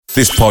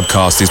This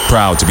podcast is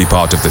proud to be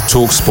part of the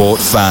TalkSport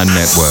Fan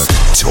Network.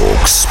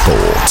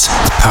 TalkSport.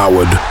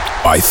 Powered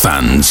by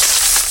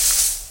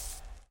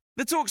fans.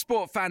 The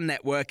TalkSport Fan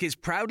Network is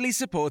proudly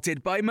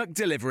supported by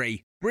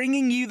McDelivery,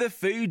 bringing you the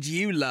food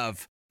you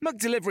love.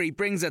 McDelivery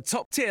brings a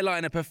top-tier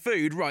lineup of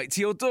food right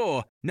to your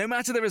door. No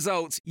matter the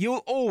result,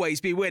 you'll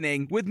always be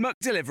winning with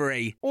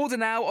McDelivery. Order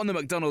now on the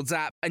McDonald's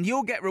app and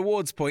you'll get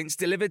rewards points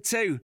delivered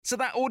too. So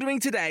that ordering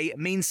today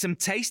means some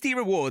tasty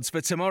rewards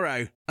for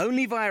tomorrow.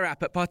 Only via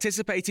app at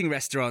participating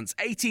restaurants.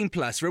 18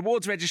 plus.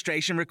 Rewards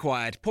registration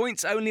required.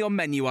 Points only on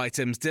menu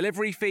items.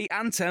 Delivery fee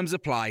and terms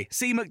apply.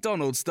 See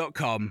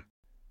mcdonalds.com.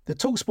 The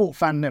TalkSport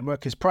Fan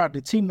Network is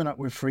proudly teaming up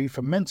with Free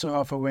for Mental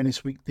Health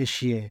Awareness Week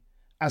this year.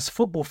 As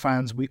football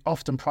fans, we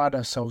often pride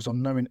ourselves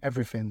on knowing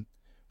everything,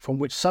 from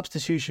which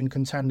substitution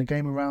can turn the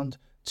game around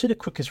to the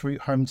quickest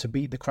route home to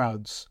beat the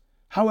crowds.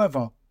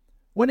 However,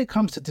 when it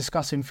comes to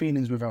discussing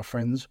feelings with our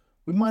friends,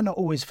 we might not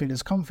always feel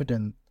as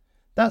confident.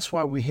 That's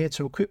why we're here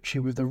to equip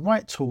you with the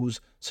right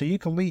tools so you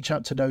can reach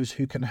out to those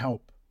who can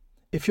help.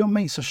 If your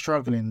mates are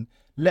struggling,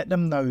 let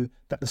them know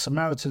that the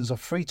Samaritans are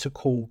free to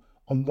call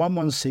on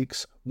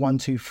 116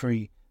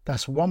 123.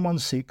 That's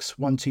 116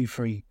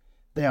 123.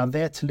 They are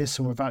there to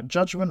listen without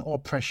judgment or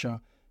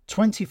pressure,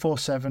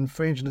 24/7,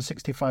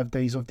 365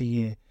 days of the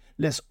year.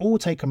 Let's all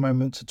take a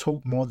moment to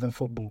talk more than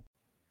football.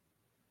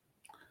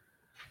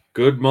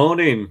 Good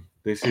morning.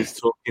 This is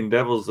Talking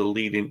Devils, the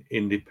leading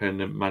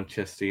independent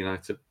Manchester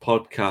United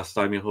podcast.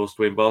 I'm your host,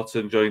 Wayne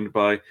Barton, joined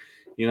by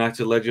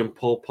United legend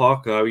Paul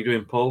Parker. How are you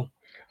doing, Paul?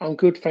 I'm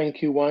good,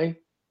 thank you, Wayne.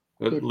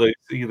 Good. Look,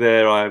 see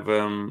there, I've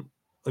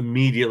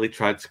immediately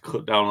tried to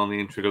cut down on the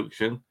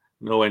introduction.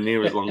 Nowhere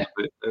near as long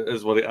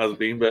as what it has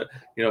been, but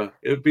you know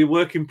it'll be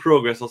work in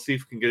progress. I'll see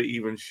if we can get it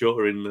even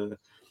shorter in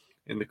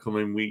the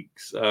coming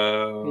weeks.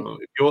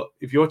 If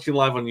you're watching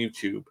live on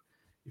YouTube,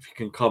 if you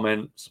can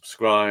comment,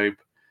 subscribe,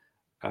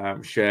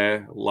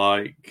 share,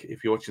 like.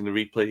 If you're watching the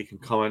replay, you can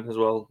comment as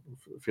well.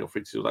 Feel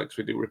free to do that because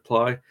we do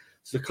reply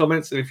to the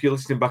comments. And if you're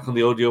listening back on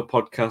the audio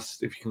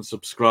podcast, if you can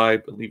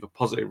subscribe and leave a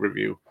positive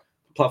review,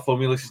 the platform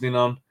you're listening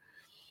on.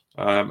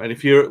 And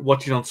if you're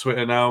watching on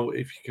Twitter now,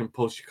 if you can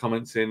post your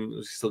comments in,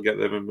 we still get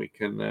them and we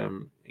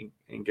can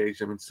engage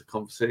them into the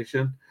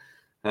conversation.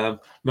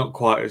 Not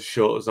quite as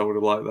short as I would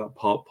have liked that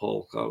part,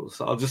 Paul.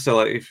 I'll just say,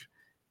 like, if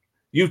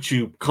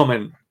YouTube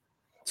comment,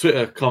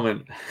 Twitter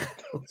comment,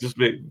 just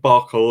make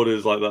bark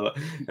orders like that.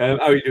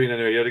 How are you doing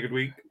anyway? You had a good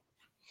week?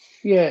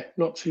 Yeah,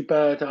 not too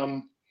bad.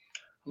 I'm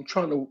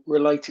trying to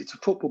relate it to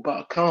football, but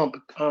I can't.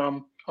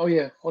 Oh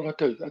yeah, what I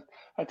do,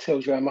 that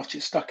tells you how much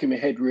it's stuck in my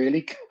head,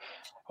 really.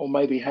 Or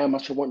maybe how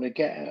much I want to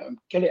get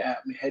it out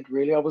of my head,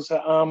 really. I was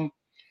at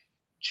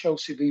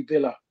Chelsea v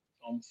Villa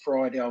on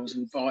Friday. I was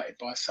invited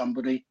by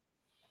somebody.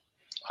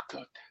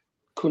 I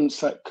couldn't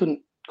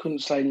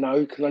say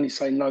no. Could only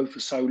say no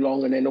for so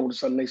long, and then all of a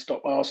sudden they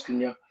stop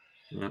asking you.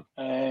 Yeah.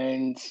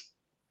 And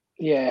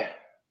yeah,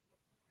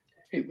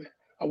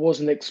 I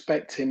wasn't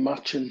expecting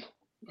much, and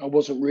I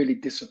wasn't really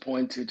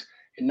disappointed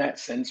in that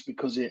sense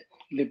because it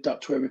lived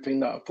up to everything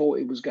that I thought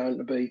it was going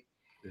to be.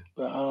 Yeah.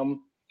 But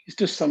it's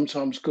just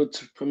sometimes good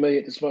for me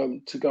at this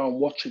moment to go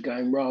and watch a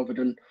game rather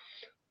than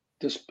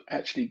just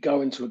actually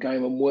going to a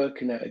game and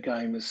working at a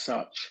game as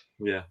such.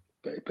 Yeah.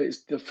 But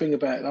it's the thing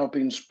about I've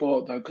been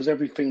sport though, because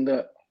everything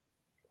that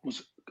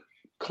was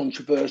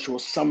controversial or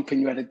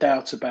something you had a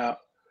doubt about,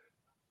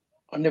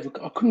 I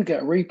couldn't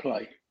get a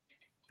replay.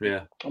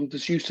 Yeah. I'm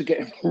just used to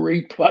getting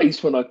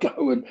replays when I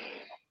go, and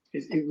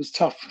it was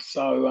tough.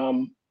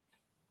 So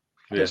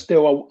but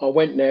still I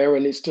went there,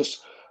 and it's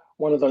just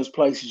one of those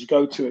places you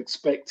go to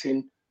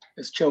expecting,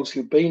 as Chelsea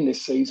have been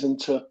this season,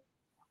 to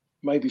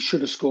maybe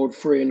should have scored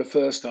 3 in the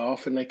first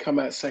half, and they come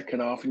out second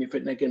half and you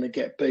think they're going to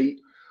get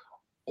beat,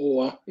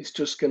 or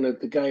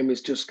the game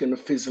is just going to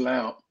fizzle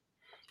out.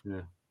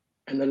 Yeah.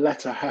 And the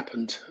latter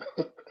happened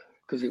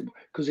because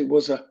it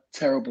was a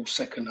terrible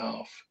second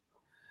half.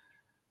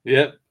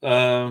 Yeah.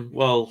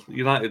 Well,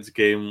 United's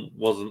game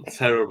wasn't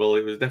terrible.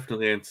 It was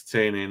definitely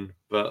entertaining,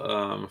 but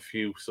a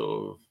few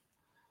sort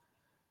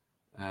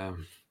of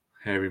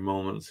hairy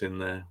moments in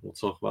there. We'll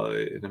talk about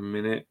it in a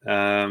minute.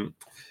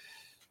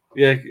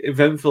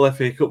 Eventful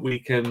FA Cup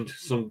weekend.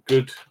 Some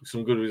good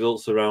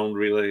results around,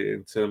 really,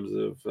 in terms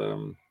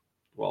of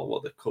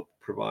what the cup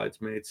provides.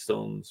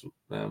 Maidstone's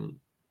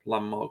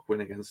landmark win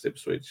against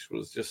Ipswich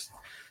was just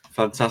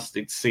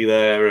fantastic to see.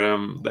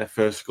 Their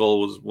first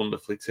goal was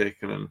wonderfully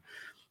taken, and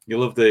you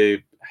love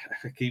I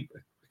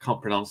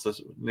can't pronounce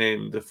this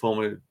name. The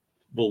former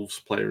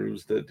Wolves player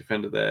who's the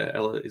defender there.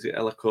 Is it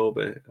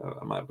Elakobe?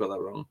 I might have got that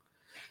wrong.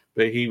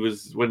 But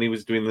when he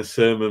was doing the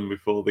sermon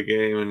before the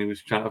game, and he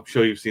was trying. I'm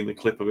sure you've seen the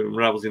clip of him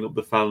rousing up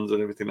the fans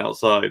and everything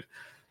outside.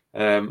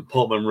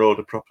 Portman Road,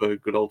 a proper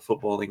good old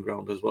footballing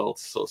ground as well,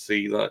 to sort of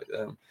see that.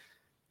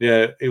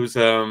 It was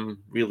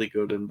really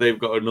good, and they've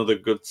got another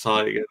good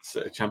side against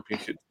a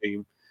championship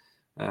team.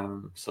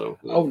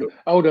 Hold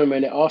on a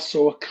minute. I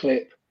saw a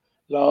clip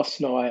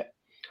last night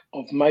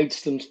of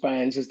Maidstone's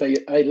fans, as they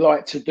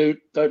like to do,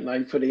 don't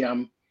they, for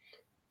the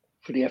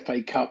for the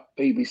FA Cup,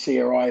 BBC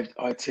or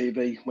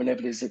ITV,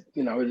 whenever there's a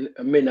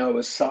minnow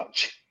as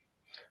such.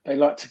 They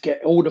like to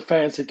get all the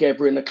fans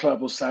together in the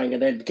club or saying,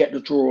 and then get the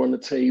draw on the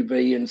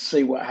TV and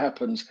see what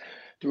happens.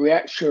 The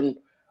reaction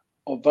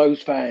of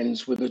those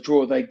fans with the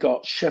draw they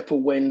got,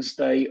 Sheffield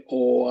Wednesday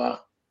or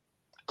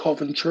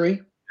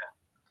Coventry,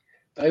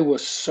 they were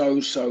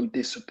so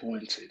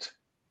disappointed.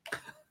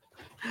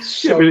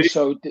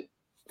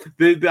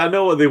 I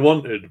know what they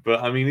wanted, but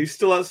I mean, it's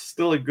still a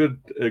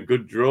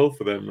good draw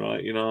for them,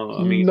 right? You know,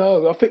 I mean,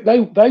 no, I think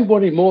they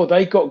wanted more.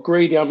 They got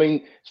greedy. I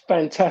mean, it's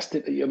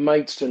fantastic that you're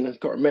Maidstone. I've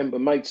got to remember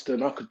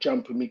Maidstone. I could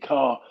jump in my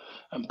car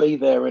and be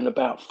there in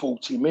about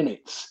 40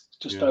 minutes,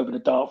 just go over the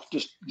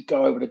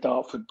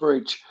Dartford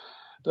Bridge.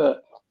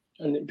 But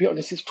and to be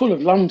honest, it's full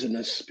of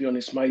Londoners. To be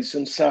honest,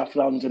 Maidstone, South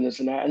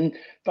Londoners, and that, and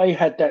they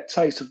had that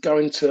taste of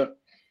going to,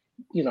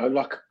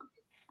 like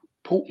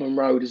Portman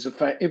Road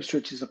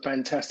Ipswich is a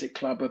fantastic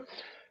club, a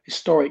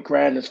historic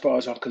ground as far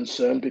as I'm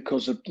concerned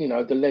because of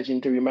the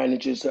legendary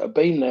managers that have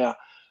been there.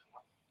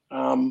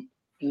 And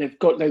they've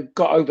got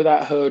over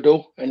that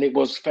hurdle, and it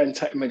was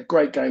fantastic. A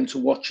great game to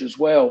watch as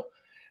well.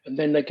 And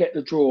then they get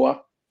the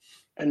draw,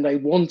 and they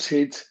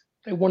wanted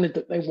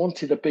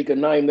a bigger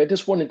name. They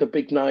just wanted a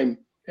big name.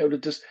 They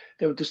would just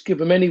give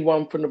them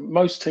anyone from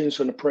most teams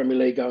from the Premier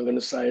League, I'm going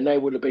to say, and they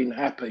would have been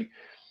happy.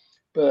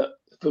 But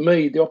for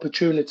me, the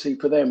opportunity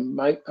for them,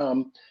 mate,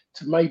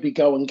 to maybe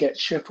go and get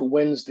Sheffield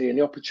Wednesday and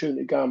the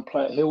opportunity to go and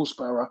play at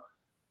Hillsborough,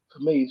 for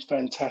me, it's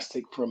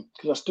fantastic for them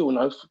because I still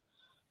know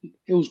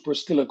Hillsborough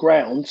is still a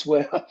ground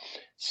where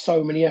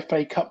so many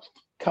FA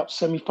Cup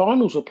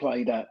semi-finals are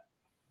played at.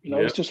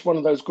 It's just one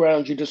of those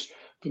grounds you just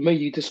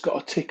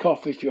got to tick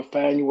off if you're a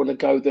fan. You want to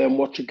go there and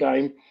watch a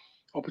game.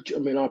 I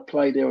mean, I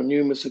played there on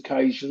numerous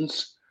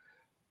occasions,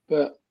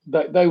 but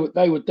they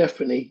were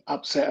definitely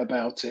upset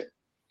about it.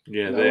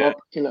 Yeah,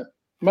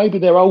 maybe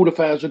their older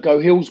fans would go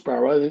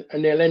Hillsborough,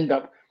 and they'll end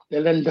up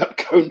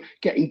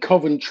getting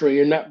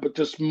Coventry, and that, but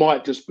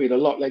might just be the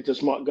lot. They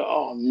just might go,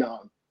 oh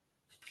no,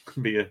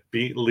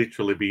 be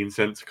literally being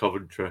sent to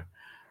Coventry.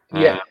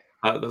 Yeah,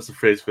 that's a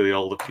phrase for the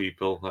older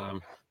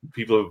people.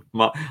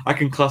 I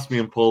can class me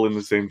and Paul in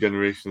the same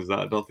generation as that.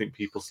 I don't think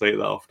people say it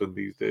that often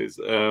these days.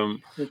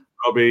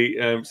 Robbie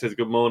says,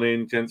 good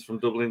morning, gents from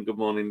Dublin. Good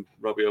morning,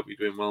 Robbie. Hope you're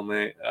doing well,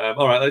 mate.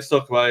 All right, let's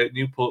talk about it.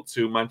 Newport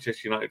 2,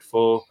 Manchester United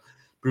 4.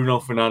 Bruno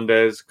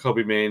Fernandes,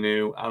 Kobbie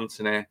Mainoo,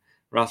 Anthony,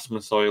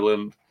 Rasmus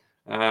Højlund.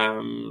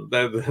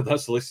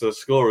 That's the list of the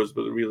scorers,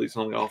 but really it's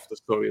only half the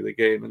story of the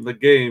game. And the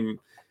game,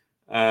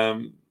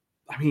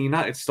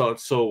 United started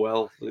so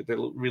well. They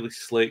looked really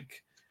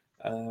slick.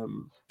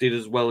 Did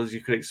as well as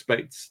you could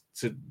expect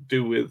to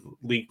do with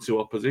League Two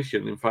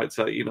opposition. In fact,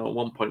 at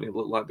one point it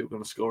looked like they were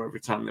going to score every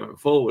time they went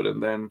forward.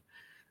 And then,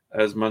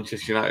 as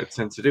Manchester United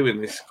tend to do in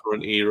this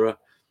current era,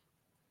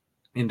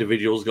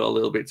 individuals got a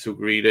little bit too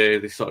greedy.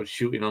 They started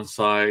shooting on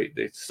sight.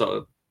 They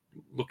started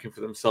looking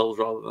for themselves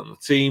rather than the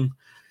team.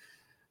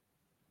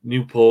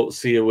 Newport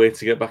see a way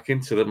to get back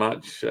into the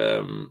match.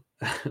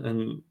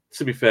 And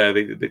to be fair,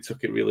 they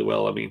took it really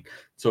well. I mean,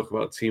 talk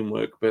about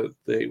teamwork, but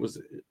it was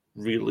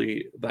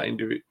really that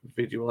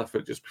individual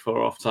effort just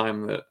before half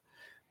time that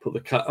put the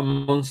cat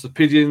amongst the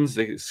pigeons.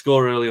 They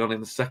score early on in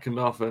the second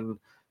half, and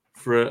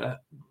for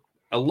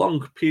a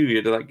long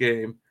period of that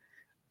game,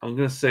 I'm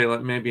going to say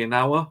like maybe an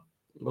hour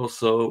or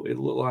so, it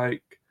looked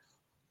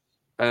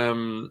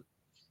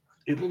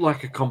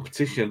like a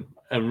competition.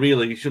 And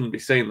really, you shouldn't be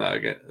saying that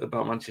again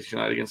about Manchester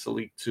United against a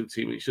League Two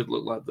team. It should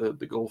look like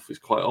the gulf is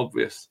quite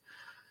obvious.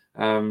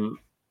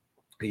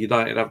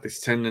 United have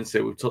this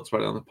tendency, we've talked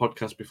about it on the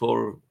podcast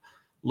before, of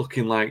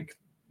looking like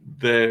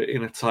they're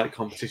in a tight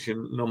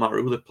competition no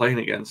matter who they're playing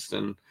against.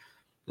 And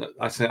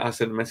I sent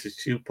a message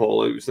to you,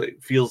 Paul.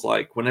 It feels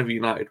like whenever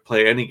United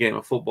play any game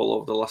of football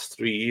over the last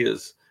 3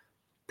 years,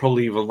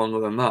 probably even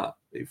longer than that,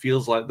 it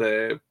feels like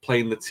they're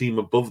playing the team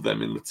above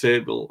them in the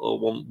table or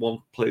one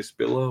place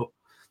below.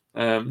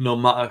 No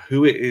matter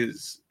who it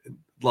is,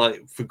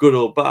 like for good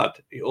or bad,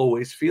 it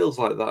always feels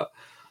like that.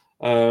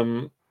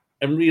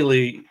 And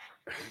really,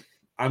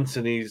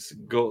 Anthony's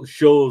goal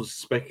shows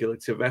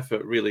speculative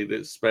effort, really,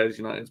 that spares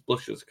United's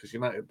blushes, because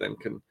United then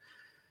can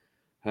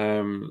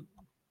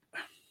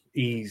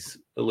ease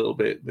a little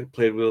bit. They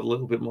played with a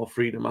little bit more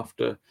freedom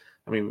after,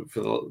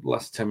 for the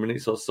last 10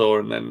 minutes or so,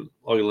 and then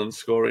Højlund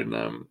scoring,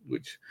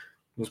 which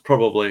was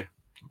probably,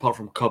 apart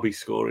from Kobbie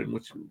scoring,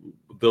 which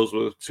those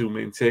were the two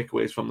main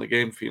takeaways from the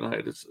game for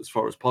United as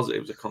far as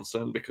positives are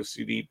concerned, because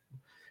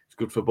it's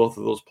good for both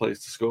of those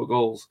players to score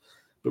goals.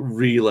 But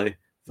really,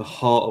 the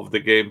heart of the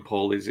game,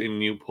 Paul, is in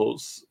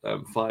Newport's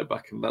fight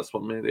back, and that's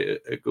what made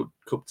it a good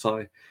cup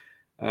tie.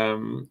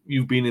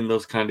 You've been in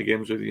those kind of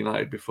games with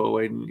United before,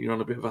 when you're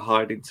on a bit of a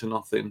hide into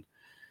nothing.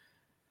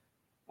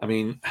 I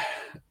mean,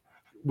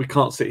 we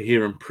can't sit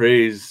here and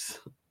praise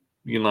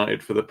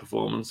United for the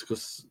performance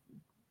because,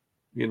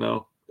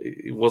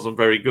 it wasn't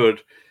very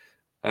good.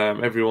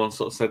 Everyone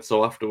sort of said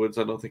so afterwards.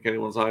 I don't think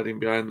anyone's hiding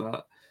behind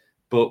that.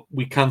 But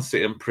we can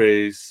sit and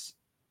praise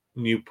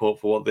Newport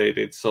for what they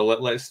did. So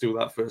let's do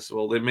that first of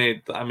all. They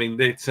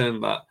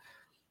turned that.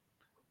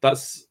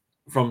 That's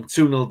from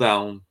 2-0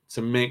 down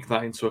to make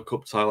that into a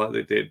cup tie like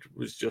they did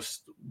was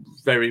just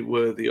very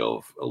worthy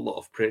of a lot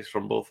of praise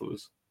from both of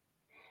us.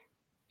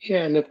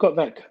 Yeah, and they've got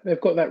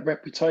that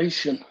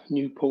reputation,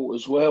 Newport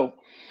as well,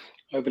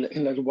 over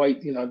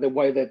the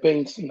way they've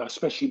been,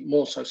 especially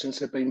more so since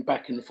they've been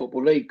back in the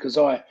Football League. Because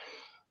I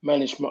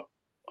managed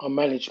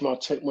my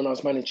team when I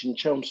was managing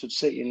Chelmsford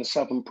City in the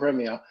Southern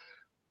Premier.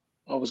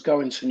 I was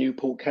going to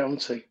Newport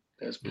County.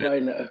 They was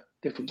playing at a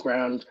different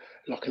ground,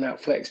 like an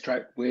athletics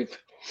track with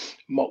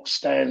mock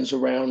stands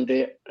around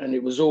it, and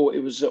it was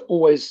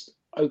always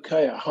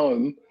okay at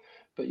home,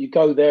 but you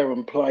go there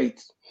and play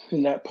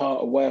in that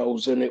part of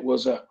Wales, and it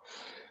was eye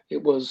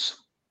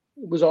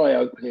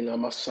opening, I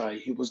must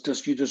say. It was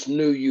just, you just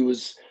knew you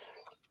was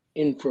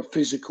in for a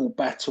physical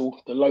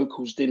battle. The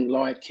locals didn't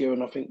like you,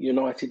 and I think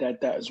United had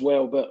that as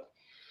well. But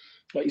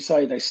like you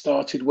say, they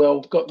started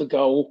well, got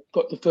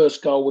the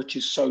first goal, which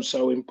is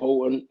so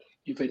important.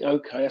 You think,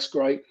 okay, that's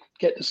great.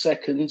 Get the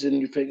seconds, and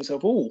you think to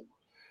yourself, oh,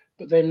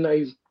 but then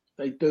they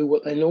do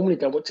what they normally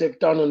do, what they've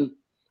done on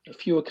a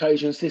few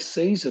occasions this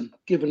season,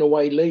 given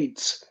away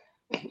leads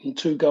and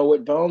 2-goal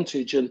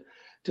advantage, and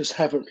just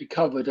haven't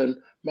recovered. And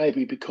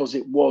maybe because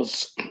it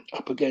was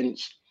up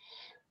against,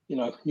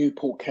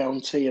 Newport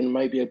County, and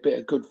maybe a bit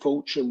of good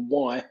fortune,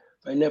 why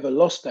they never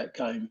lost that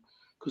game.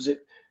 Because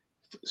it's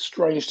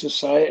strange to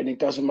say it, and it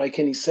doesn't make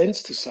any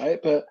sense to say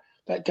it, but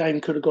that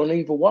game could have gone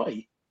either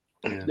way.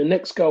 Yeah. The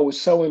next goal was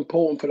so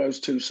important for those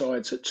two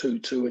sides at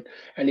 2-2,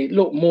 and it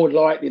looked more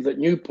likely that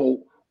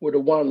Newport were the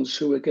ones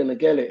who were going to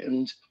get it.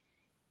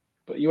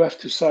 But you have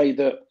to say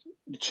that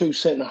the two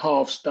centre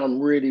halves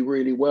done really,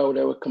 really well.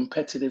 They were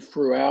competitive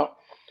throughout.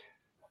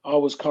 I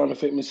was kind of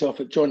thinking myself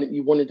at Johnny.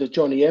 You wanted a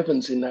Johnny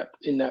Evans in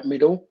that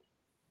middle,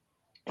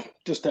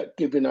 just that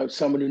giving out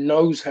someone who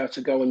knows how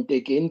to go and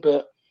dig in.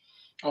 But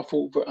I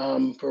thought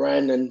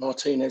Varane and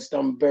Martinez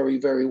done very,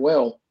 very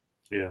well.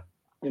 Yeah,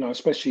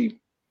 especially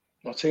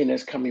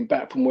Martinez coming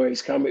back from where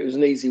he's come. It was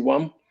an easy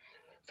one.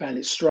 Found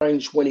it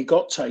strange when he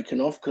got taken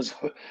off, because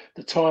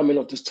the timing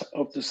of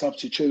the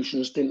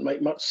substitutions didn't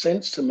make much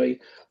sense to me.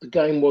 The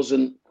game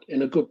wasn't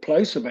in a good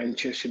place for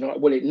Manchester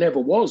United. Well, it never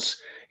was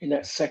in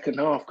that second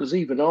half, because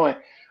even I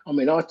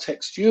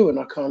text you and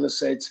I kind of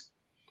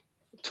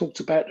talked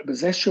about the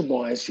possession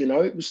wise,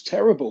 it was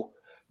terrible.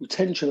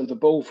 Retention of the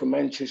ball from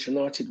Manchester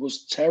United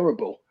was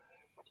terrible.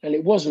 And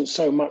it wasn't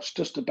so much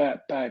just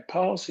about bad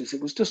passes.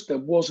 It was just there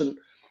wasn't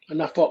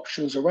enough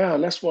options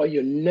around. That's why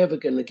you're never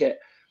going to get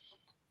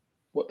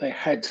what they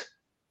had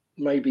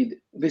maybe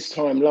this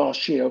time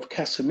last year of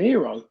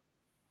Casemiro,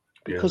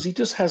 because he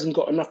just hasn't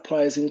got enough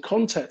players in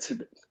contact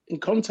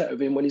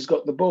with him when he's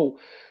got the ball.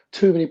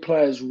 Too many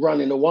players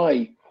running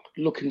away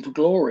looking for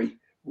glory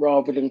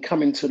rather than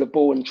coming to the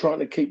ball and trying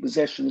to keep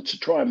possession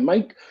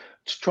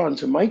trying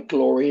to make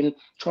glory, and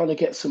trying to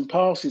get some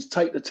passes,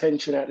 take the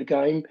tension out of the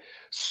game,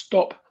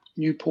 stop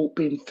Newport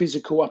being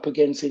physical up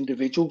against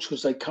individuals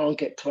because they can't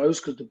get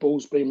close because the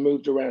ball's being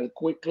moved around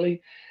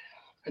quickly.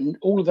 And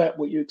all of that,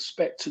 what you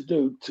expect to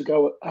do to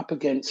go up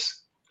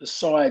against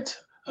a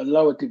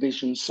lower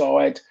division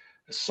side,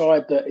 a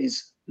side that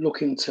is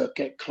looking to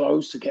get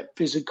close, to get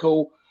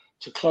physical,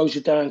 to close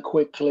you down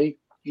quickly.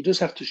 You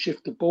just have to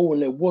shift the ball,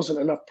 and there wasn't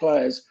enough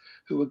players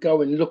who were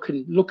going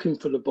looking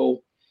for the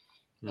ball.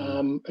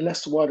 And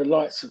that's why the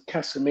likes of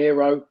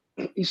Casemiro,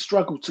 he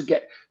struggled to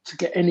get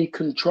any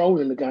control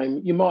in the game.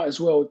 You might as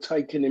well have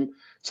taken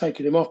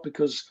him off,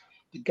 because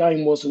the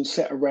game wasn't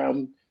set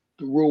around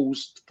the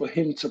rules for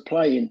him to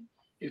play in.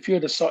 If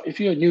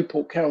you're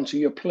Newport County,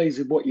 you're pleased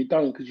with what you've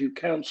done because you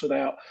cancelled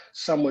out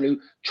someone who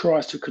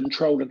tries to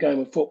control the game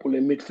of football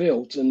in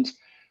midfield. And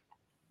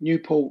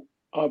Newport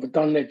either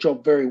done their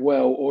job very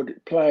well, or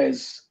a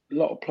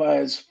lot of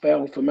players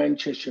fell for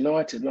Manchester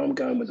United. And I'm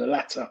going with the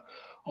latter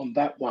on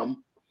that one,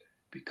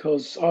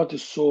 because I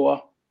just saw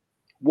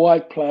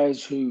wide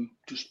players who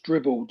just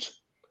dribbled.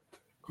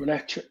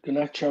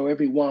 Garnacho,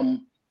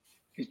 everyone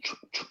is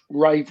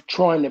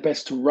trying their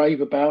best to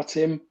rave about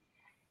him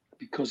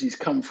because he's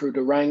come through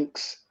the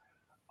ranks.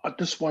 I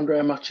just wonder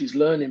how much he's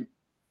learning,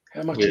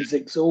 how much he's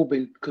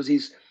absorbing, because he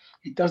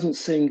doesn't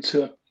seem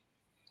to.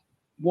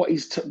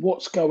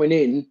 What's going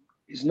in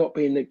is not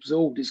being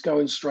absorbed. It's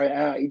going straight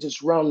out. He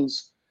just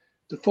runs.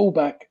 The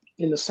fullback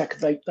in the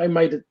second, they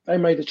made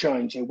a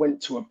change. They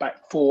went to a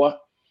back four.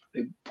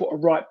 They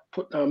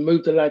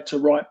moved the lad to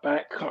right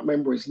back. Can't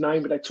remember his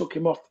name, but they took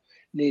him off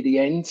near the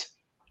end.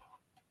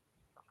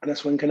 And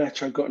that's when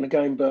Garnacho got in the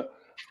game. But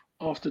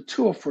after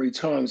 2 or 3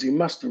 times, he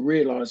must have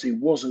realised he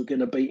wasn't going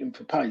to beat him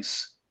for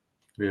pace.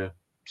 Yeah.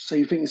 So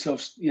you think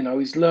yourself,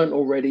 he's learnt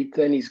already.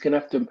 Then he's going to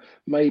have to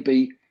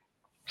maybe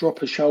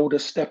drop a shoulder,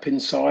 step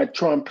inside,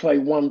 try and play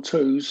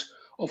 1-2s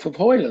off of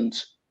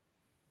Hoyland.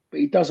 But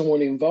he doesn't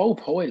want to involve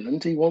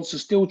Hoyland. He wants to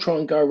still try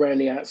and go around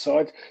the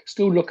outside,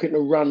 still looking to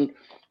run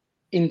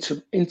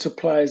into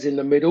players in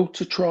the middle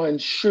to try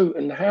and shoot.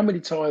 And how many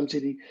times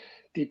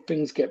did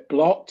things get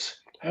blocked?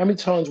 How many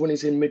times when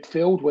he's in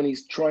midfield, when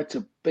he's tried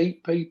to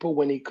beat people,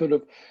 when he could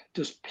have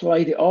just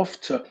played it off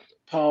to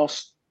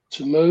pass,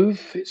 to move?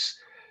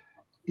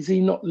 He's Is he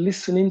not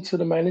listening to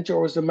the manager,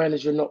 or is the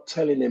manager not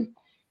telling him?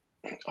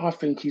 I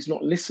think he's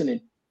not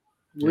listening,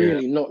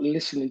 really not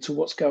listening to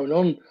what's going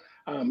on.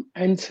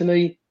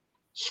 Anthony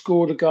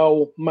scored a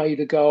goal, made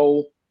a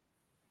goal.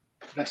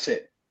 That's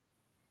it.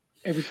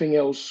 Everything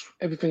else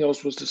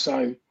was the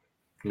same.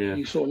 Yeah.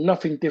 You saw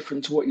nothing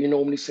different to what you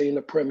normally see in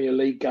a Premier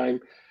League game.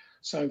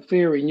 So in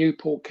theory,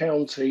 Newport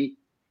County,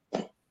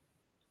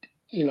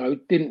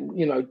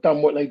 didn't,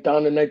 done what they've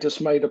done, and they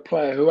just made a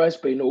player who has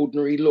been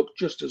ordinary look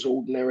just as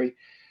ordinary.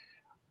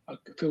 I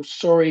feel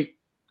sorry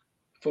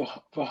for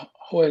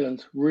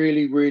Hoyland.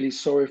 Really, really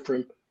sorry for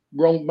him.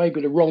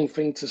 Maybe the wrong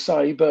thing to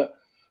say, but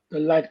the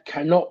lad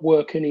cannot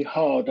work any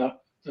harder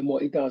than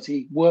what he does.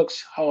 He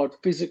works hard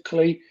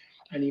physically,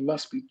 and he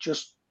must be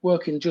just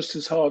working just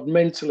as hard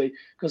mentally,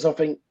 because I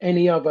think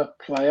any other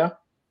player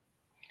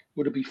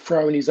would have been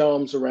throwing his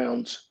arms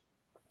around,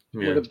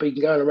 would have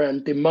been going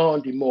around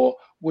demanding more,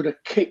 would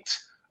have kicked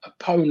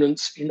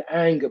opponents in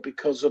anger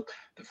because of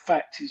the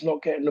fact he's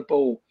not getting the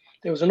ball.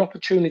 There was an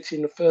opportunity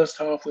in the first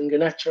half when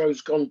Garnacho's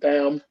gone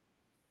down.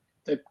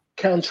 The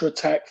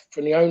counter-attack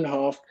from the own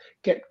half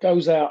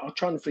goes out. I'm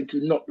trying to think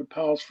who knocked the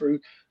pass through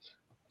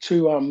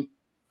to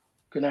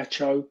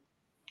Garnacho,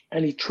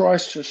 and he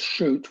tries to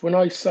shoot. When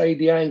I say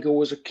the angle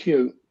was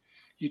acute,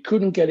 you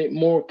couldn't get it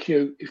more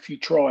acute if you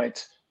tried.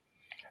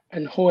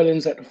 And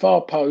Hoyland's at the far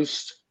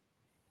post.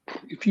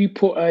 If you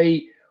put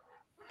a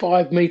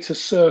 5-meter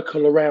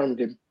circle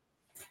around him,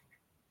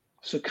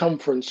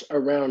 circumference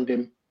around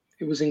him,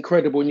 it was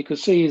incredible. And you could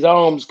see his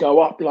arms go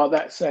up like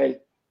that, saying,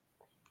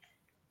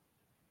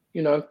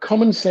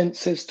 common sense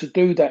says to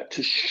do that,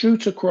 to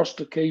shoot across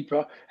the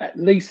keeper, at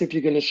least if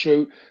you're going to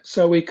shoot,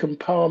 so he can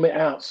palm it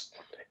out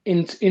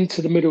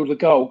into the middle of the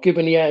goal,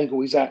 given the angle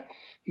he's at.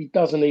 He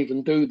doesn't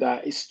even do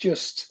that. It's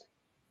just,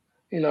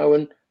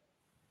 and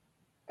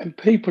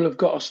people have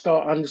got to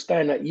start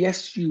understanding that,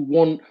 yes, you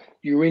want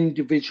your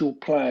individual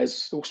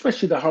players,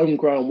 especially the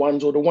homegrown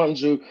ones, or the ones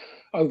who,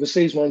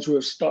 overseas ones who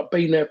have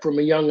been there from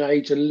a young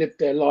age and lived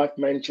their life,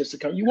 Manchester.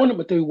 You want them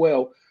to do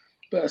well.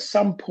 But at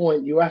some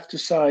point, you have to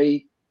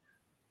say,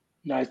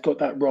 no, he's got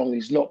that wrong.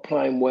 He's not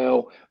playing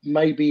well.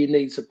 Maybe he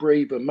needs a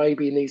breather.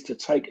 Maybe he needs to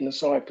take an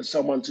aside for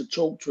someone to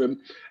talk to him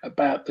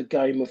about the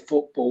game of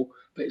football.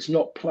 But it's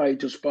not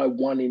played just by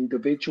one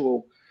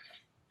individual.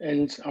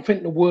 And I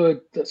think the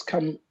word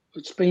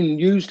it's been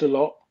used a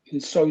lot in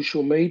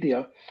social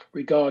media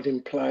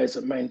regarding players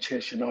at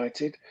Manchester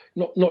United,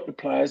 not the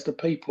players, the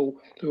people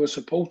who are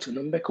supporting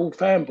them. They're called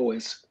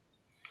fanboys.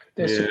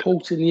 They're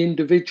supporting the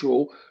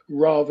individual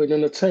rather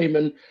than a team.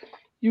 And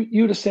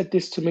you'd have said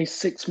this to me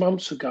 6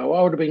 months ago.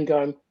 I would have been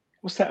going,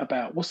 what's that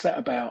about? What's that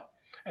about?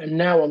 And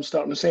now I'm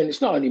starting to say,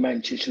 it's not only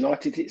Manchester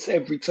United, it's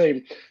every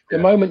team. The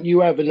moment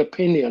you have an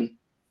opinion,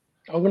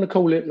 I'm going to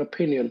call it an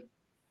opinion,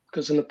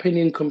 because an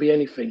opinion can be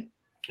anything.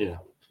 Yeah.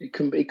 It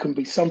can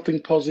be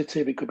something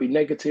positive. It could be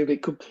negative.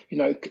 It could,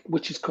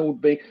 which is called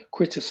being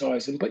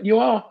criticising. But you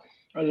are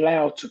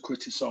allowed to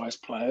criticise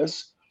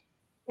players.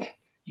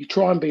 You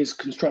try and be as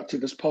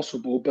constructive as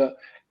possible, but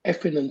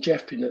effing and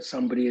jeffing at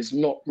somebody is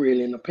not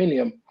really an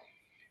opinion.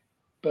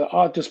 But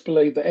I just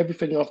believe that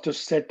everything I've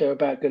just said there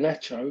about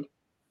Garnacho,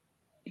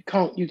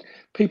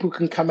 people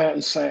can come out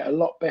and say it a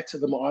lot better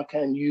than what I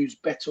can, use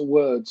better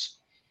words.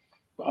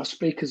 But I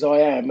speak as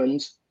I am,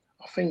 and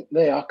I think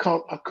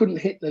I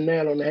couldn't hit the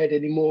nail on the head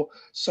anymore.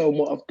 So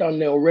what I've done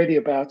there already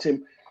about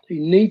him, he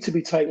needs to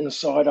be taken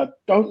aside. I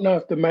don't know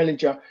if the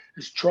manager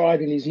has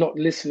tried and he's not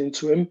listening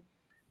to him.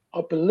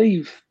 I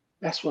believe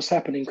that's what's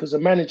happening, because the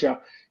manager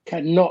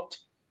cannot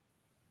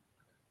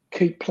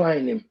keep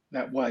playing him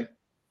that way.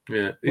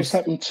 Yeah. What's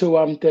happened to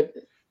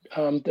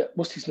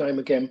what's his name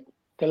again?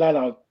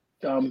 Diallo.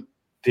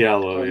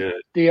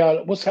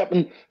 Diallo. What's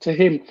happened to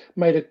him?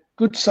 Made a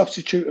good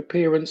substitute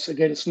appearance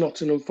against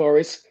Nottingham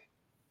Forest.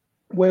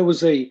 Where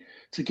was he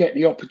to get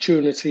the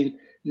opportunity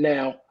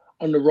now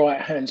on the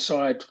right-hand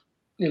side,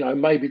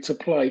 maybe to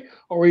play,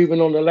 or even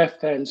on the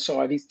left-hand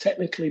side? He's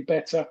technically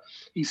better.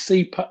 He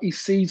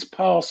sees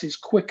passes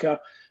quicker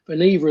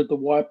than either of the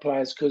wide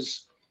players,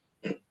 because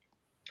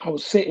I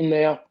was sitting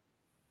there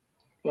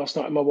last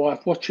night with my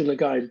wife watching the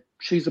game.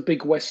 She's a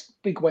big West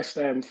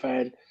Ham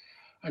fan.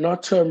 And I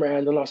turned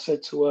around and I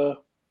said to her,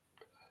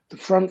 the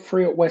front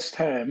three at West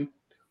Ham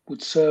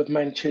would serve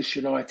Manchester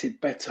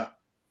United better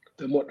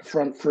than what the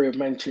front three of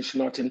Manchester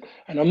United.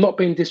 And I'm not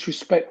being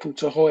disrespectful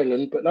to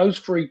Hoyland, but those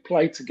three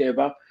play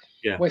together.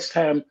 Yeah. West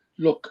Ham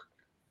look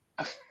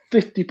a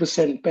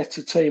 50%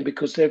 better team,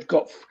 because they've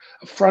got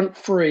a front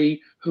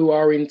three who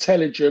are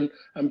intelligent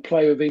and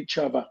play with each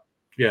other.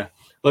 Yeah.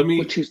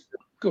 Which is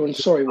go on.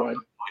 Sorry, Wayne.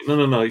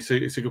 No. It's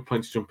a good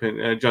point to jump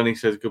in. Johnny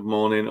says, good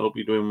morning. Hope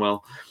you're doing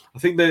well. I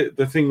think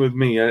the thing with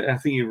me, I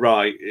think you're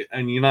right.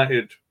 And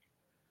United,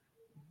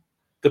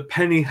 the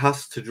penny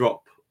has to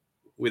drop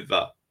with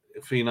that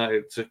for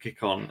United to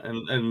kick on.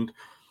 And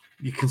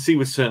you can see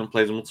with certain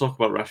players, and we'll talk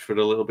about Rashford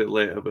a little bit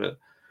later, but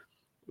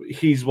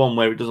he's one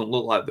where it doesn't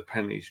look like the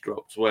penny's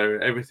dropped,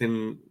 where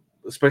everything,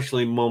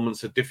 especially in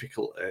moments of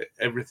difficulty,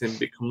 everything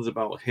becomes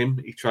about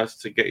him. He tries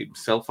to get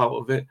himself out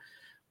of it,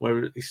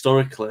 where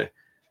historically,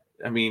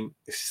 I mean,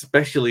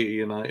 especially at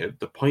United,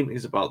 the point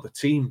is about the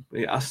team.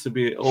 It has to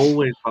be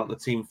always about the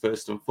team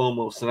first and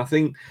foremost. And I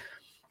think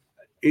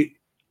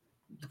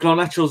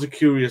Garnacho's a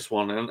curious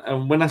one.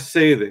 And when I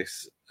say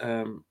this,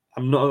 I'm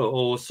not at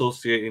all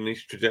associating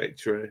his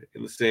trajectory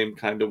in the same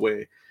kind of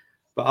way.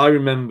 But I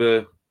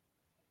remember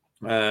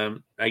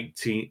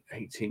 18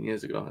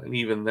 years ago, and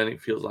even then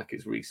it feels like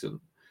it's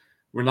recent,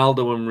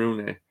 Ronaldo and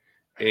Rooney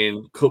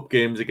in cup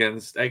games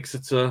against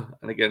Exeter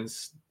and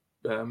against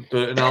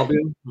Burton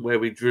Albion, where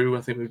we drew.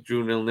 I think we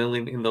drew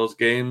 0-0 in those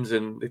games,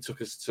 and they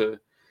took us to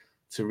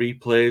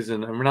replays.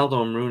 And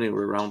Ronaldo and Rooney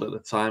were around at the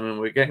time, and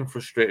we're getting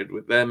frustrated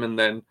with them. And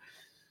then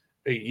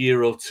a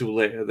year or two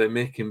later, they're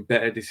making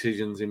better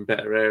decisions in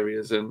better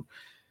areas. And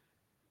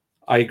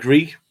I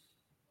agree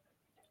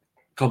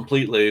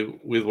completely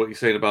with what you're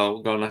saying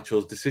about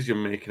Garnacho's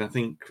decision making. I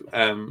think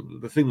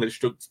the thing that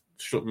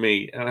struck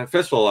me, and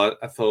first of all,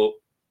 I thought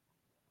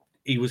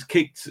he was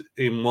kicked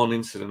in one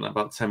incident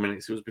about 10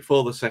 minutes. It was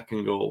before the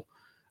second goal,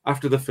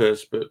 after the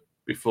first, but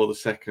before the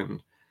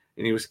second.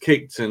 And he was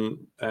kicked, and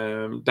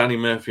Danny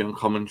Murphy on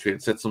commentary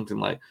had said something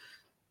like,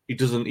 he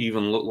doesn't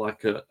even look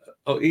like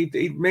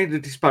he made a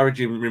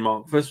disparaging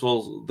remark. First of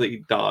all, that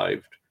he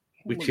dived,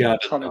 which he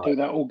had trying to do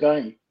that all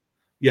game.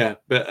 Yeah,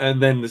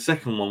 and then the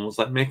second one was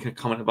like making a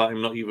comment about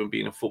him not even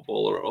being a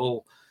footballer at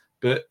all.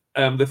 But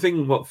the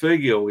thing, what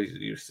Fergie always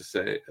used to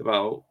say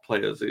about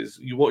players is,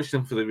 you watch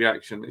them for the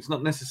reaction. It's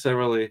not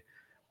necessarily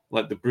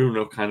like the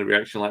Bruno kind of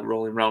reaction, like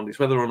rolling around. It's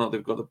whether or not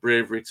they've got the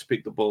bravery to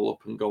pick the ball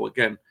up and go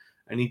again.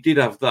 And he did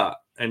have that.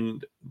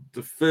 And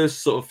the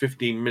first sort of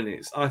 15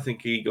 minutes, I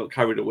think he got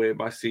carried away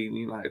by seeing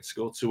United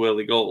score 2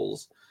 early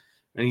goals.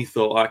 And he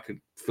thought, I could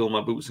fill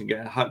my boots and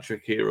get a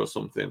hat-trick here or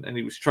something. And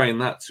he was trying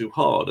that too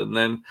hard. And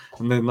then,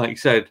 like you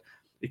said,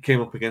 he came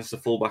up against a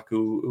fullback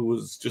who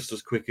was just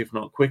as quick, if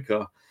not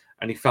quicker.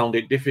 And he found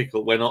it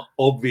difficult when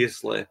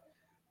obviously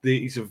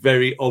it's a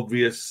very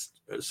obvious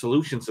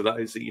solution to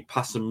that is that you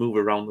pass and move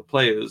around the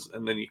players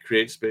and then you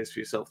create space for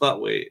yourself that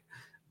way.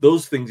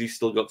 Those things he's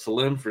still got to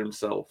learn for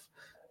himself.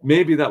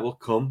 Maybe that will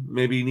come.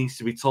 Maybe he needs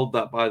to be told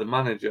that by the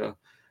manager.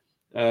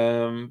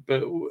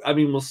 But I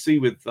mean, we'll see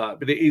with that.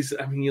 But it is,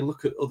 I mean, you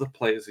look at other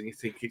players and you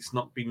think it's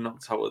not been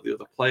knocked out of the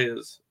other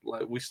players.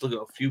 Like, we still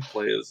got a few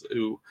players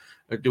who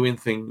are doing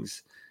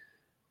things,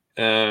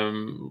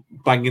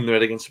 banging their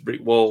head against a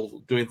brick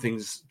wall, doing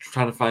things,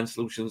 trying to find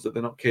solutions that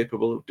they're not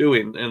capable of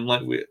doing. And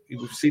like we've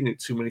seen it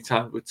too many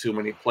times with too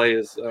many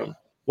players.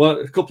 Well,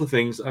 a couple of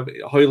things.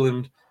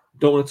 Højlund,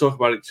 don't want to talk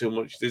about it too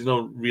much. There's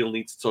no real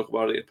need to talk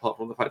about it apart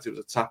from the fact it was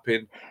a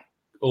tap-in.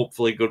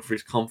 Hopefully good for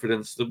his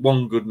confidence. The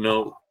one good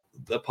note,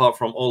 apart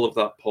from all of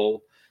that,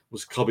 Paul,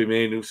 was Kobbie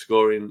Mainoo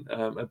scoring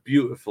a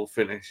beautiful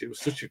finish. It was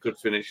such a good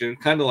finish.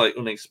 And kind of like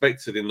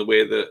unexpected in the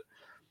way that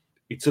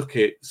he took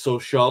it so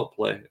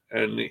sharply,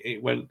 and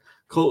it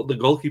caught the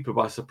goalkeeper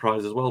by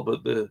surprise as well.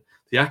 But the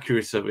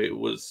accuracy of it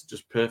was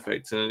just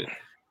perfect. And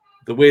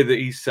the way that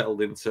he's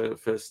settled into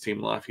first team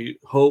life, you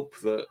hope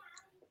that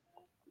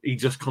he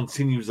just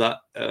continues that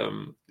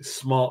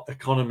smart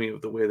economy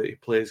of the way that he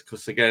plays.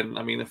 Because again,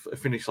 I mean, a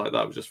finish like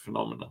that was just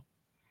phenomenal.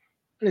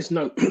 There's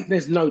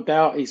no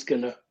doubt he's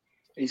gonna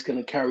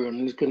carry on.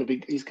 He's gonna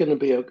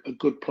be a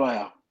good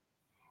player.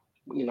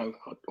 You know,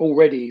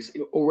 already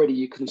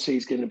you can see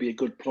he's going to be a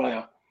good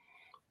player,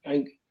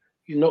 and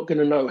you're not going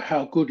to know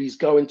how good he's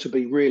going to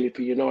be really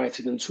for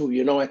United until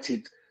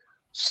United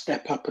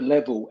step up a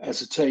level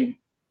as a team.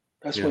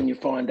 That's when you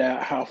find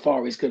out how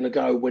far he's going to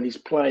go when he's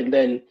playing.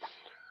 Then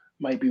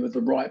maybe with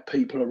the right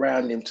people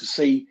around him to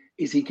see,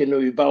 is he going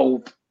to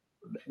evolve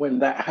when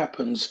that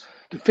happens?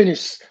 The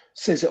finish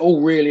says it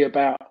all really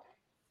about,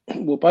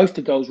 well, both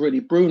the goals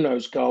really.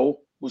 Bruno's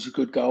goal was a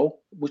good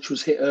goal, which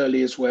was hit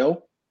early as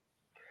well.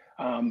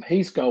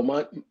 His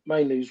goal,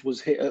 Mainoo's,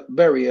 was hit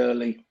very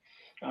early,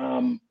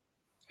 and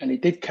he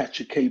did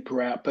catch a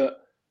keeper out. But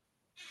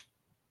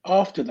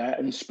after that,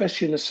 and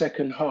especially in the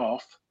second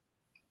half,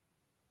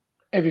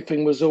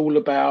 everything was all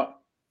about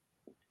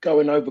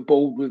going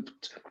overboard with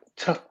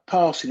tough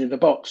passing in the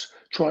box,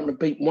 trying to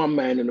beat one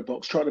man in the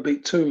box, trying to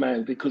beat two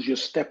men because you're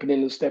stepping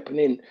in and stepping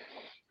in.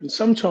 And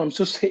sometimes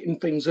just hitting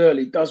things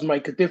early does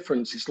make a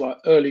difference. It's like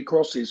early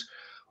crosses.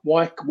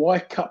 Why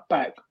cut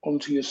back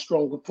onto your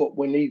stronger foot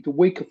when the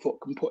weaker foot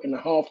can put in a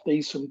half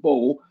decent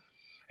ball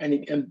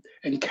and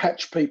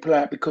catch people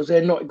out because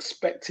they're not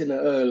expecting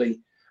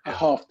a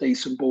half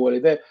decent ball.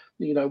 They're,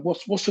 you know,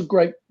 what's a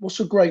great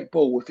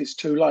ball if it's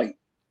too late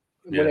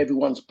when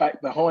everyone's back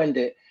behind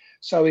it.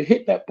 So he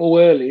hit that ball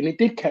early and he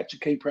did catch a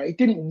keeper out. He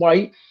didn't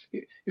wait.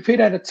 If he'd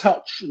had a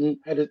touch and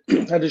had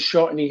a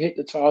shot and he hit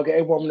the target,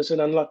 everyone would have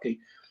said unlucky.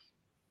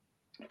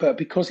 But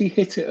because he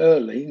hit it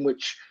early,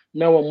 which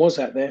no one was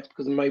out there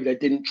because maybe they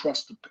didn't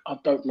trust. I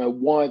don't know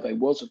why they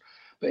wasn't,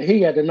 but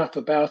he had enough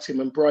about him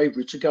and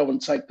bravery to go and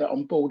take that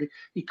on board.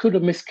 He could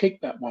have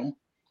miskicked that one,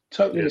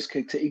 totally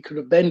miskicked it. He could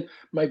have then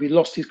maybe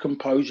lost his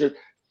composure,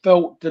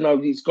 felt,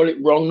 he's got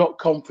it wrong, not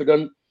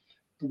confident,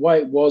 the way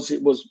it was, a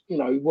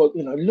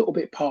little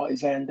bit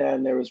partisan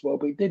down there as well,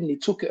 but he didn't. He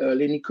took it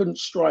early and he couldn't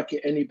strike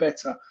it any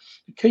better.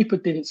 The keeper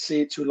didn't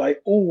see it too late,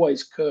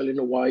 always curling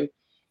away.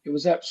 It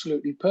was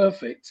absolutely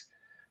perfect.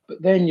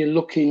 But then you're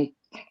looking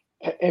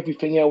at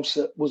everything else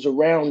that was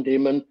around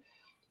him, and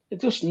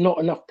there's just not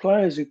enough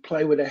players who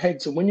play with their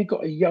heads. And when you've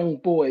got a young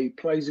boy who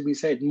plays with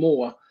his head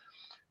more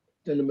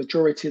than the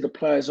majority of the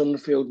players on the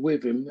field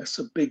with him, that's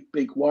a big,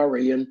 big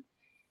worry. And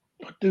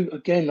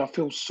I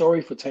feel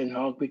sorry for Ten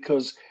Hag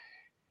because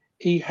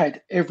he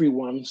had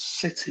everyone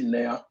sitting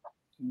there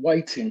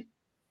waiting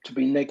to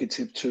be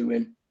negative to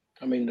him.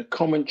 I mean, the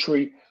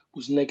commentary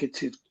was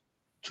negative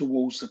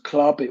towards the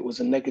club. It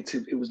was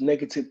negative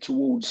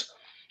towards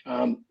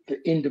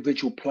the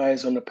individual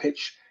players on the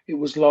pitch. It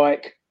was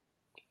like,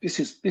 this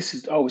is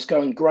it's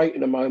going great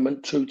in a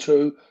moment,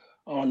 2-2.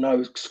 Oh no,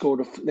 they scored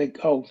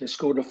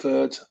a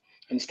third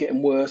and it's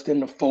getting worse. Then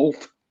the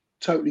fourth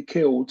totally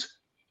killed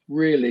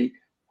really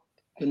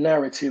the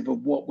narrative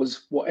of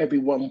what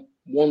everyone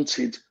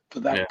wanted for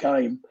that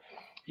game.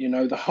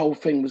 The whole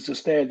thing was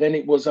just there. Then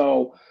it was,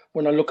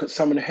 when I look at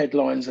some of the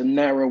headlines, a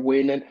narrow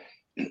win,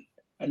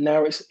 and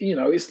now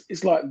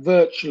it's like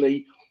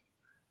virtually.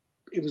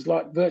 It was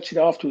like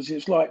virtually afterwards. It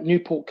was like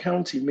Newport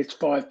County missed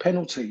 5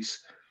 penalties,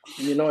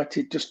 and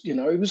United just,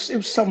 it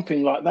was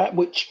something like that,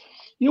 which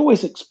you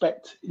always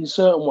expect in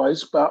certain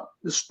ways. But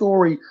the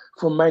story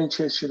from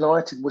Manchester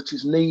United, which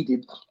is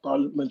needed by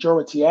the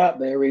majority out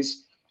there,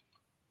 is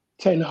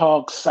Ten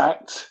Hag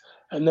sacked,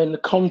 and then the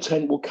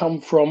content will come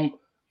from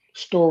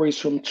stories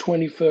from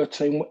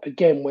 2013,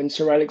 again, when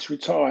Sir Alex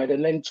retired,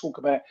 and then talk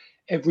about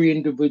every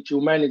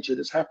individual manager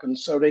that's happened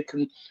so they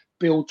can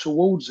build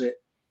towards it.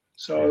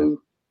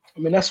 So, I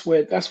mean, that's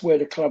where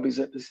the club is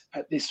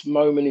at this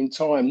moment in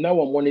time. A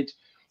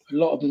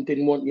lot of them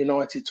didn't want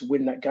United to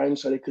win that game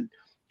so they could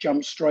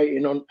jump straight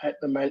in on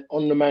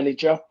the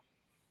manager.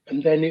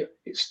 And then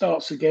it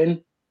starts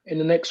again in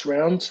the next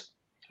round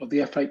of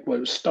the FA.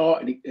 Well, it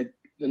started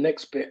the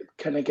next bit.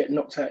 Can they get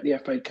knocked out of the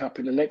FA Cup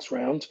in the next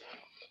round?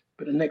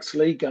 But the next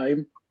league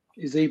game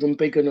is even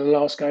bigger than the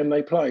last game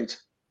they played.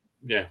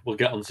 Yeah, we'll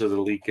get onto the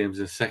league games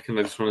in a second.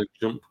 I just want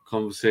to jump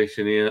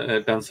conversation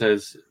here. Dan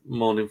says,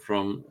 morning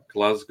from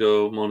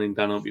Glasgow. Morning,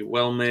 Dan, hope you're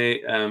well,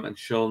 mate. And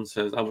Sean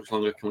says, how much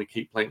longer can we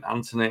keep playing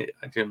Anthony?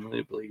 I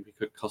genuinely believe he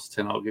could cost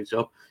Ten Hag his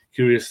job.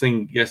 Curious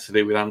thing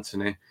yesterday with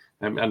Anthony.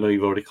 I know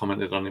you've already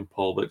commented on him,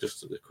 Paul, but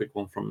just a quick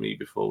one from me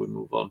before we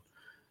move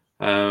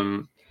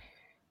on.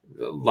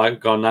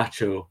 Like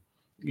Garnacho,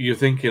 you're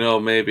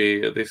thinking,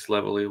 maybe at this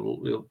level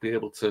he'll be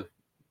able to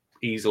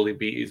easily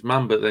beat his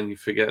man, but then you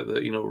forget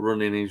that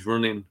running is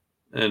running,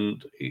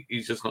 and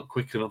he's just not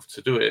quick enough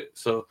to do it.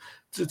 So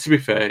to be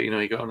fair,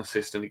 he got an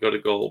assist and he got a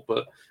goal,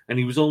 and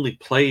he was only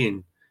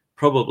playing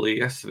probably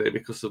yesterday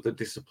because of the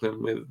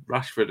discipline with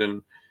Rashford,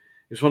 and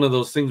it's one of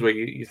those things where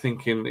you're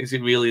thinking, is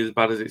it really as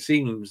bad as it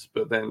seems?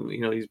 But then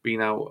he's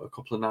been out a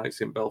couple of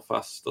nights in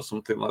Belfast or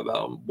something like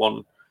that,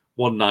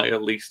 one night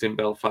at least in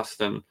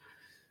Belfast, and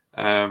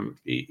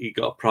he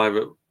got a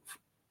private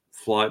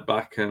flight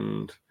back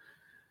and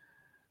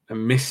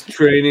missed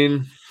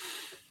training.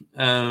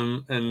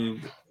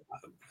 And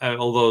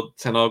although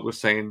Ten Hag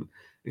was saying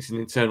it's an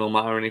internal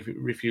matter and he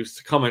refused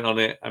to comment on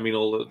it, I mean,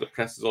 all the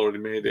press has already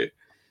made it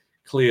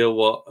clear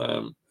what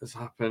has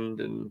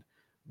happened, and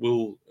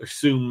we'll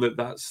assume that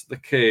that's the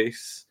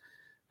case.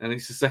 And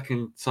it's the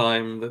second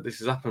time that this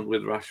has happened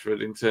with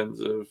Rashford in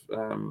terms of,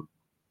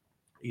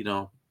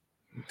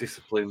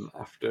 discipline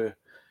after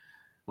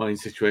in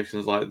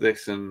situations like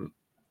this. And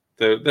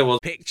there was...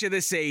 Picture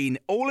the scene.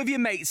 All of your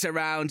mates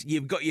around,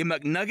 you've got your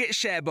McNugget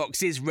share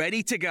boxes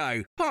ready to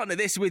go. Partner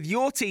this with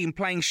your team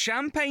playing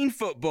champagne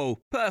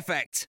football.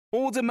 Perfect.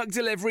 Order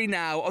McDelivery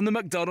now on the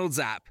McDonald's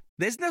app.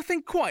 There's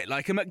nothing quite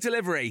like a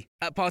McDelivery.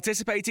 At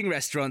participating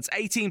restaurants,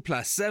 18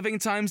 plus, serving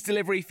times,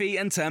 delivery fee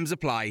and terms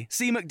apply.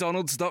 See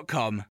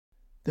mcdonalds.com.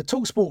 The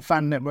TalkSport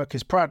Fan Network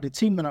is proudly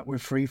teaming up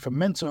with Free for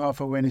Mental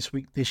Health Awareness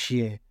Week this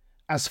year.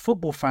 As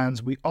football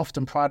fans, we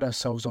often pride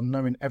ourselves on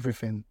knowing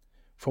everything,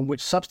 from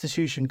which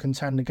substitution can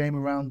turn the game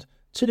around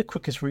to the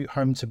quickest route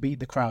home to beat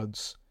the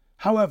crowds.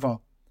 However,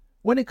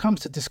 when it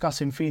comes to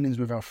discussing feelings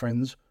with our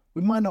friends,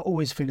 we might not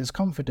always feel as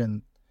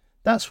confident.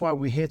 That's why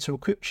we're here to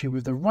equip you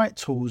with the right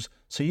tools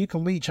so you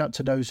can reach out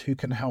to those who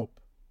can help.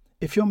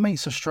 If your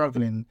mates are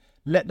struggling,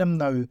 let them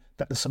know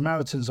that the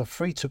Samaritans are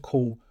free to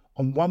call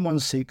on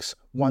 116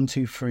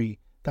 123.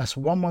 That's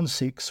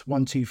 116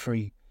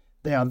 123.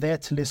 They are there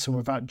to listen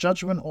without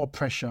judgment or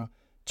pressure,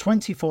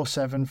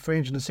 24/7,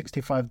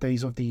 365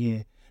 days of the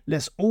year.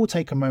 Let's all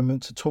take a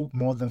moment to talk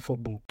more than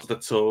football. The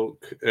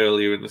talk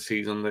earlier in the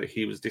season that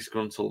he was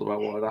disgruntled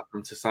about what had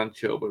happened to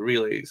Sancho, but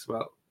really it's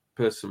about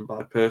person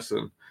by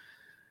person.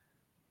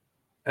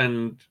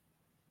 And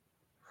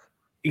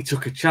he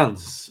took a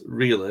chance,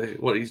 really.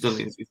 What he's done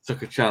is he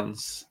took a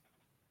chance,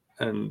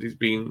 and he's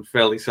been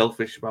fairly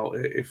selfish about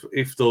it.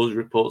 If those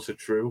reports are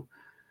true,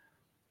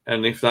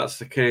 and if that's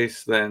the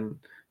case, then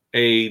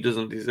A,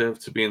 doesn't deserve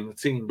to be in the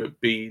team, but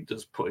B,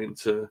 does put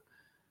into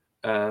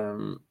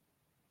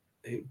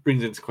it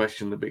brings into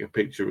question the bigger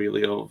picture,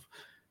 really, of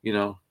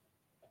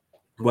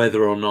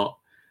whether or not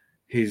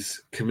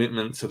his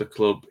commitment to the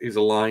club is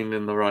aligned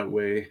in the right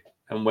way,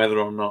 and whether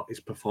or not his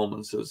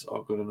performances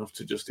are good enough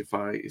to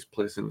justify his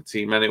place in the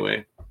team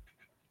anyway.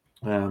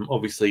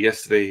 Obviously,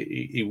 yesterday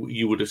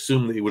you would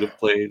assume that he would have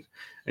played,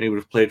 and he would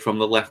have played from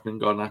the left,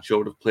 and Garnacho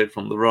would have played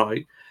from the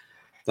right.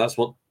 That's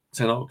what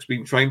Ten Hag's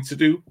been trying to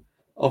do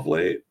of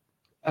late,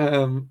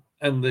 and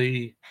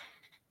the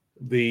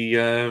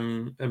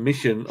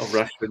omission of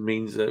Rashford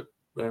means that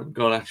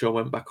Garnacho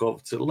went back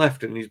over to the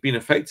left, and he's been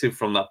effective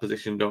from that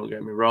position. Don't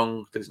get me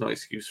wrong; there's no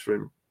excuse for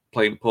him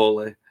playing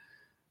poorly.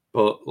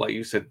 But like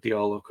you said,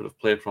 Diallo could have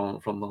played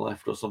from the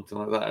left or something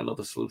like that.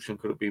 Another solution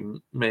could have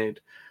been made.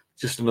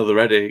 Just another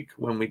headache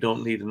when we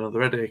don't need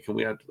another headache. And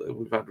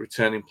we've had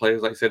returning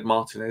players, like I said,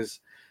 Martinez.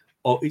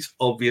 It's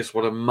obvious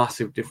what a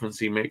massive difference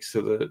he makes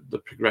to the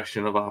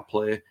progression of our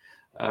play.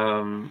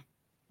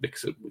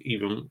 Because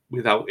even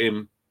without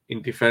him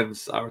in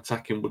defence, our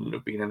attacking wouldn't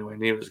have been anywhere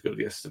near as good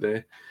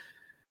yesterday.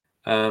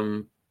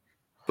 But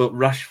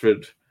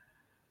Rashford,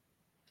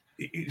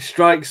 it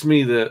strikes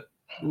me that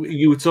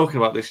you were talking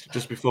about this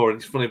just before, and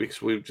it's funny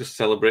because we've just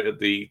celebrated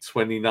the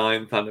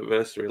 29th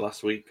anniversary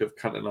last week of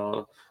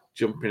Cantona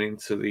jumping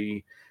into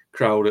the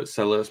crowd at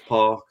Sellers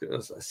Park.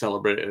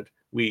 Celebrated.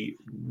 We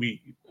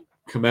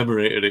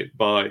commemorated it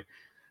by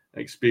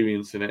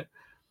experiencing it.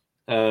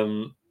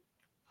 And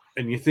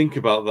you think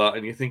about that,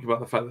 and you think about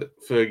the fact that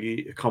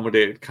Fergie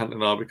accommodated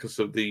Cantona because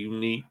of the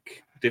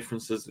unique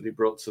differences that he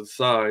brought to the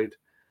side.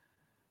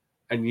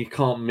 And you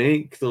can't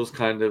make those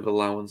kind of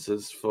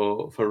allowances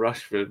for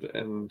Rashford.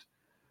 And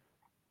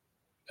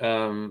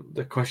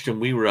the question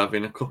we were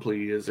having a couple of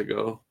years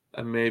ago,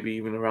 and maybe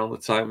even around the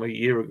time a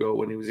year ago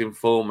when he was in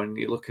form and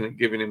you're looking at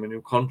giving him a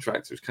new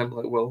contract, it was kind of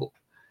like, well,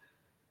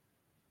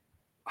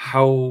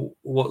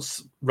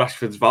 what's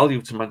Rashford's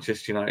value to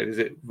Manchester United? Is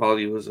it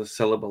value as a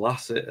sellable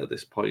asset at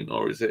this point,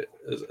 or is it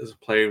as a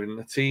player in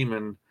the team?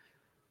 And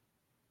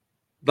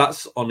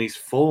that's on his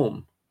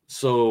form.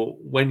 So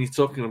when you're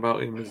talking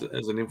about him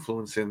as an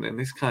influence in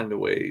this kind of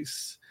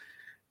ways,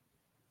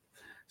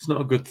 it's not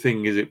a good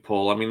thing, is it,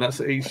 Paul? I mean,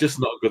 it's just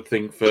not a good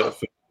thing for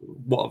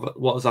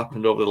what has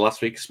happened over the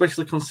last week,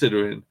 especially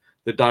considering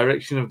the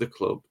direction of the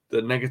club,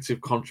 the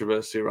negative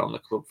controversy around the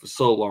club for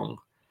so long.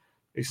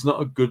 It's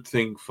not a good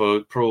thing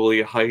for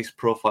probably a highest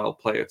profile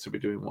player to be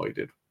doing what he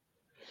did.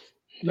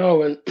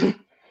 No,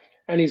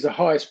 and he's the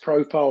highest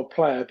profile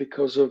player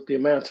because of the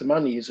amount of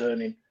money he's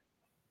earning.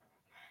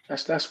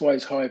 That's why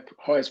he's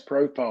highest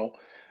profile.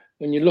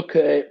 When you look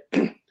at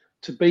it,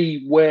 to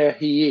be where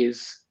he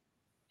is,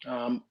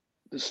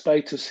 the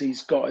status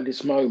he's got at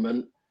this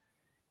moment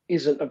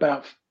isn't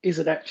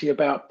actually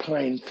about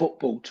playing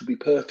football, to be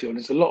perfectly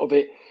honest. A lot of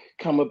it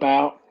come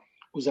about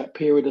was that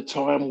period of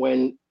time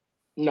when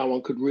no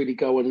one could really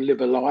go and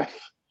live a life.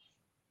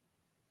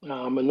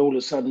 And all of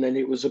a sudden then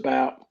it was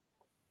about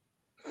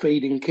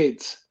feeding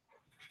kids.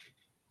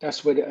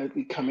 That's where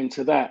we come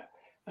into that.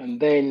 And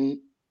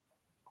then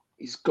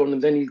he's gone,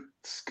 and then he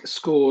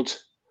scored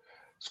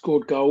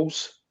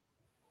goals.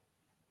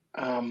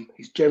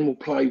 His general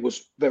play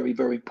was very,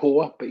 very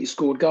poor, but he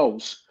scored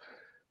goals.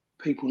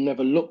 People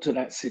never looked at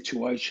that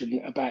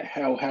situation about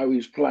how he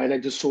was playing. They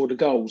just saw the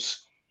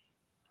goals,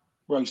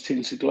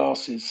 rose-tinted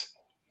glasses.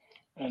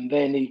 And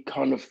then he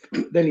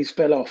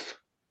fell off.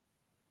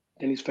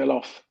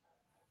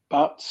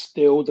 But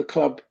still, the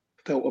club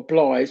felt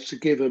obliged to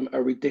give him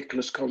a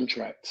ridiculous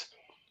contract.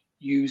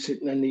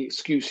 And the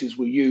excuses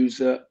were used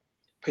that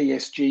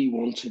PSG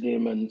wanted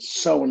him and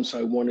so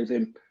wanted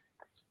him.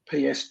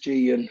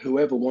 PSG and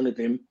whoever wanted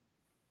him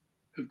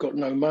have got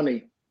no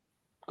money.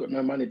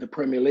 The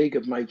Premier League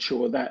have made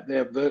sure that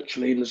they're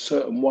virtually in a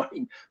certain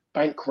way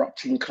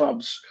bankrupting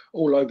clubs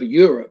all over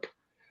Europe.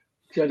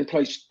 The only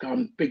place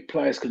big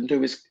players can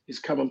do is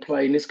come and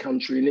play in this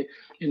country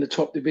in the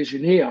top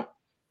division here.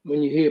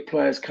 When you hear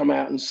players come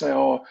out and say,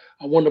 "Oh,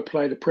 I want to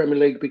play the Premier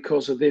League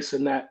because of this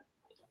and that,"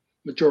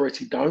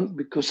 majority don't,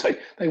 because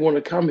they want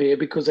to come here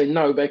because they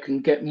know they can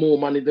get more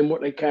money than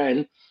what they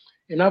can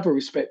in other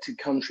respected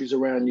countries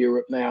around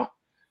Europe now.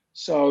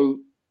 So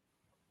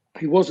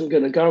he wasn't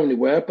going to go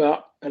anywhere,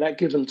 but at that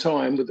given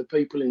time with the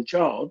people in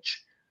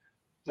charge,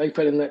 they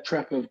fell in that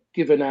trap of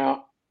giving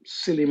out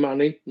silly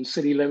money and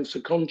silly lengths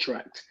of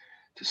contract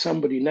to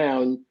somebody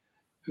now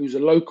who's a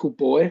local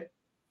boy,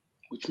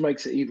 which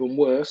makes it even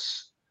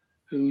worse,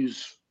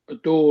 who's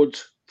adored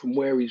from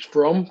where he's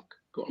from,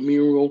 got a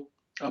mural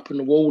up on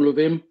the wall of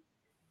him.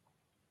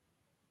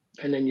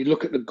 And then you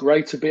look at the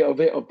greater bit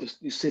of it, of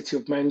the city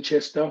of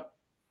Manchester.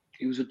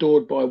 He was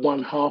adored by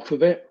one half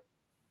of it,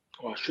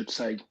 or I should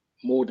say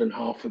more than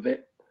half of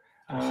it.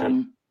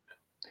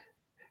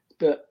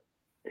 But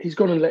he's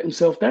gone and let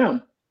himself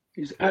down.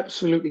 He's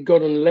absolutely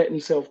gone and let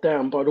himself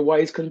down by the way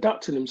he's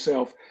conducting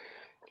himself.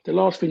 The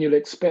last thing you'd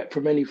expect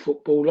from any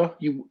footballer,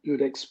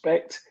 you'd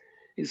expect,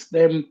 is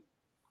them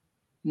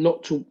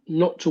not to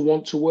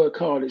want to work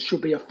hard. It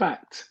should be a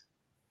fact.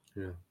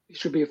 Yeah. It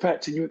should be a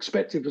fact, and you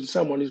expect it from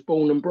someone who's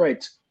born and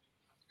bred,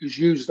 who's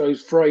used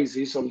those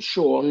phrases, I'm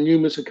sure, on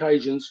numerous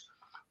occasions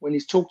when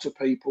he's talked to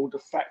people, the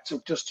fact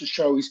of just to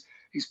show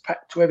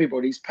to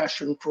everybody his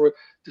passion for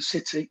the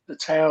city, the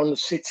town, the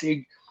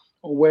city,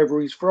 or wherever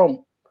he's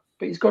from.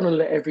 But he's got to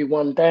let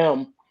everyone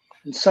down.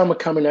 And some are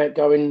coming out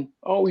going,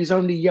 "Oh, he's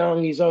only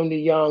young,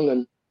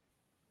 and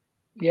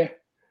yeah."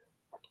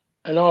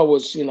 And I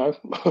was,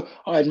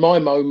 I had my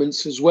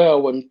moments as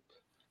well, and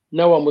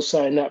no one was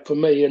saying that for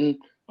me, and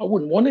I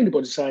wouldn't want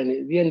anybody saying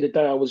it. At the end of the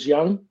day, I was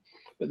young,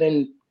 but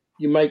then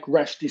you make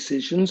rash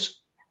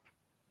decisions,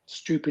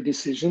 stupid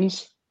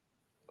decisions,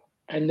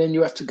 and then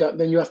you have to go.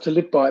 Then you have to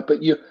live by it,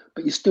 but you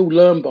still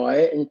learn by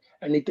it,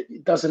 and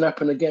it doesn't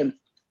happen again,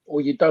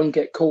 or you don't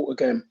get caught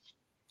again.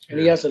 And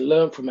he hasn't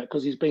learned from it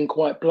because he's been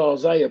quite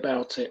blasé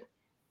about it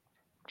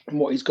and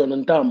what he's gone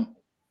and done.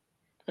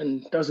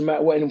 And it doesn't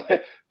matter what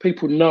anywhere.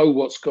 People know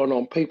what's gone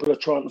on. People are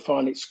trying to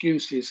find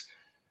excuses.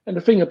 And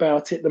the thing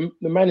about it, the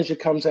manager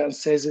comes out and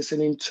says it's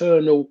an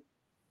internal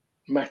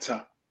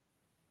matter.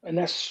 And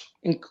that's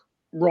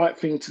right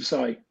thing to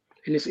say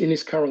in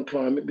this current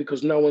climate,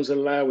 because no one's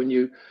allowing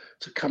you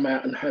to come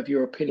out and have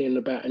your opinion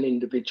about an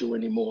individual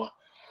anymore,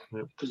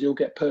 because you'll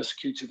get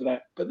persecuted for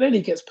that. But then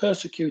he gets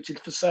persecuted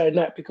for saying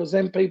that, because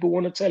then people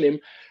want to tell him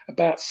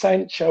about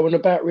Sancho and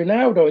about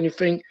Ronaldo. And you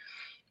think,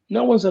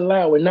 no one's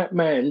allowing that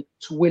man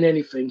to win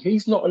anything.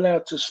 He's not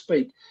allowed to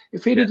speak.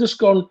 If he'd have just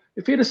gone,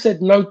 if he'd have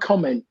said no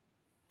comment,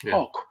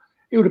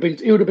 he would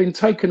have been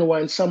taken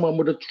away, and someone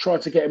would have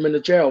tried to get him in the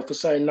jail for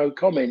saying no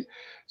comment.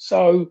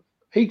 So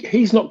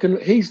he's not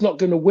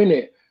gonna win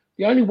it.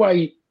 The only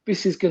way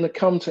this is going to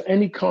come to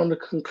any kind of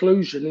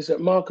conclusion is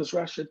that Marcus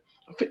Rashford,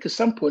 I think, at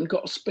some point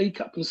got to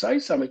speak up and say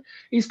something.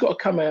 He's got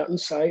to come out and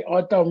say,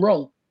 "I've done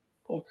wrong."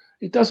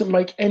 It doesn't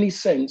make any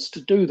sense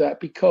to do that,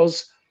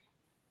 because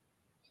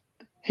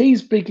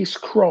his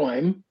biggest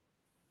crime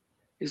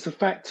is the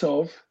fact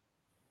of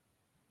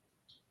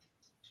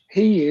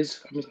he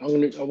is. I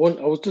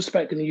was just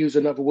about going to use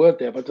another word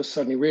there, but I just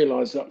suddenly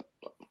realised that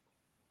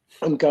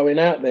I'm going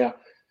out there.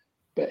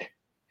 But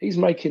he's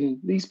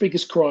making his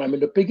biggest crime,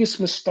 and the biggest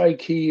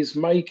mistake he is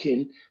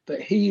making,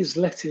 that he is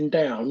letting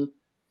down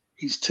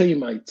his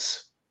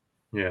teammates.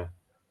 Yeah.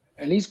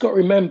 And he's got to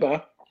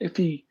remember, if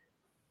he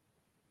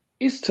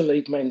is to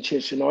leave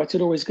Manchester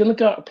United, or he's going to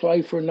go out to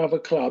play for another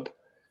club,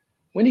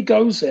 when he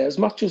goes there, as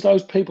much as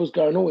those people's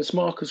going, "Oh, it's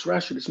Marcus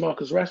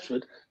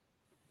Rashford,"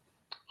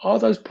 are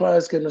those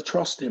players going to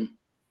trust him?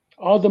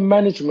 Are the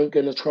management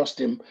going to trust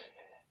him?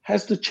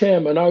 Has the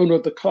chairman, owner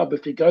of the club,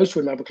 if he goes to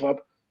another club,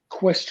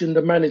 questioned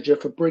the manager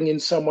for bringing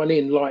someone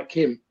in like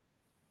him?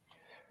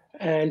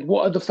 And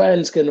what are the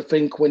fans going to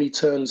think when he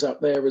turns up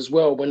there as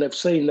well, when they've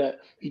seen that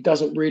he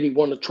doesn't really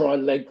want to try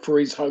leg for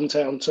his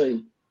hometown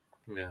team?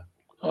 Yeah.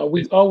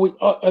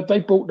 Have they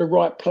bought the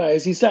right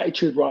players? His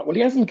attitude right? Well,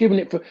 he hasn't given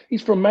it for.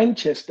 He's from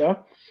Manchester.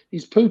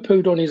 He's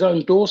poo-pooed on his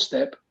own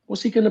doorstep.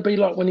 What's he going to be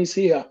like when he's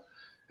here?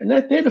 And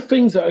they're the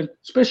things that,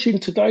 especially in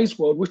today's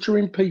world, which are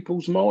in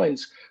people's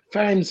minds.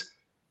 Fans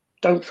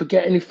don't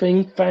forget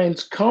anything.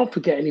 Fans can't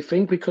forget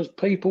anything, because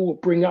people will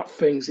bring up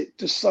things. It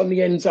just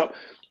suddenly ends up,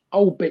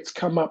 old bits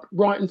come up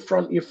right in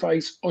front of your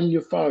face, on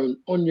your phone,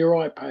 on your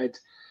iPad.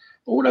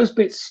 All those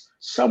bits,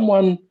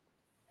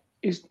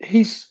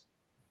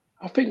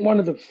 I think one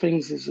of the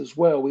things is as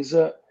well is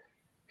that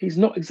he's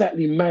not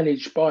exactly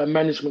managed by a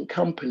management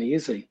company,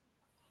 is he?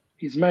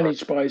 He's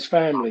managed by his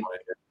family,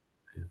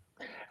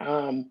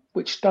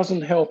 which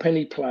doesn't help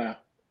any player.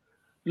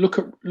 Look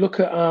at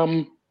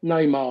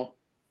Neymar.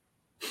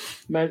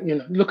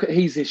 Man, look at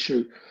his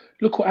issue.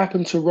 Look what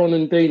happened to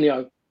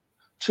Ronaldinho.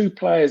 2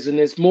 players, and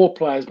there's more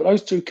players, but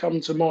those 2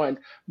 come to mind,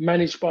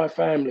 managed by a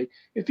family.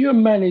 If you're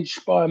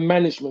managed by a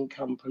management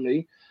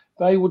company,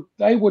 they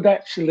would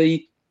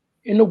actually,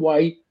 in a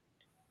way,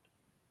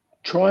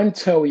 try and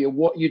tell you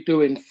what you're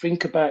doing.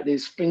 Think about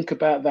this, think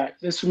about that.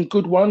 There's some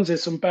good ones,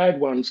 there's some bad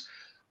ones,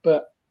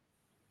 but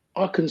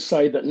I can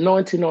say that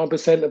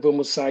 99% of them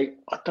will say,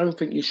 "I don't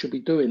think you should be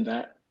doing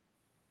that."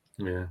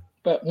 Yeah.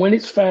 But when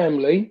it's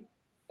family,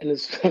 and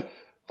it's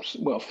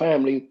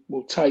family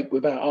will take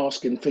without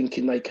asking,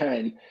 thinking they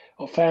can,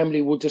 or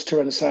family will just turn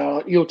around and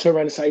say, you'll turn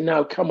around and say,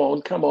 "No, come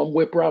on,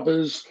 we're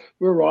brothers,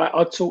 we're right,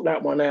 I'll talk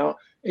that one out."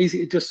 Easy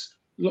to just,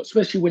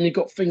 especially when you've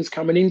got things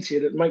coming into you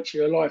that makes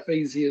your life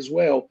easy as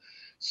well.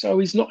 So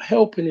he's not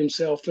helping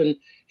himself, and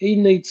he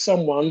needs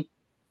someone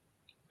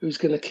who's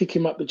going to kick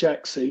him up the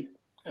jacksie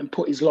and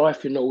put his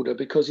life in order,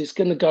 because it's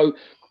going to go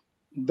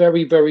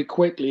very, very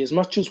quickly. As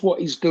much as what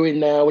he's doing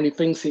now, and he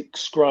thinks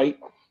it's great,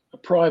 a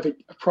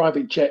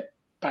private jet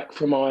back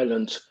from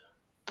Ireland,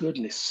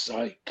 goodness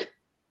sake,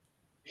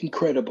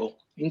 incredible.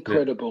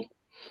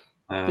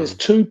 There's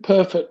 2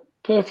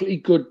 perfectly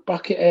good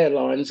bucket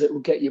airlines that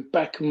will get you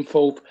back and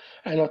forth,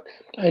 and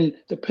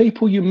the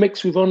people you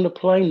mix with on the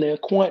plane, they're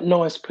quite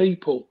nice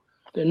people.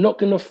 They're not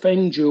going to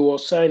offend you or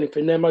say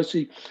anything. They're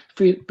mostly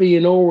be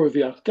in awe of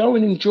you. Go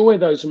and enjoy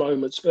those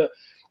moments, but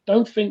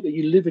don't think that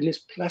you live in this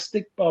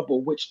plastic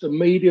bubble which the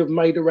media have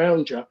made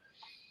around you,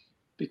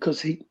 because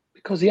he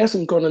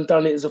hasn't gone and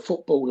done it as a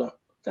footballer.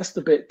 That's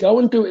the bit. Go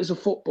and do it as a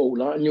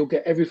footballer, and you'll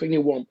get everything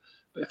you want.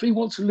 But if he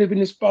wants to live in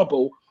this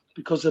bubble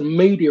because the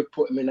media have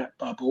put him in that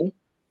bubble,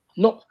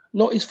 not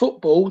his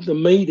football, the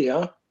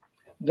media,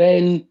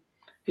 then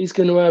he's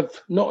going to have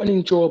not an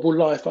enjoyable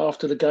life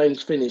after the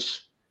game's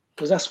finished.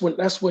 Because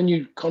that's when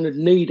you kind of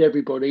need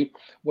everybody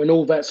when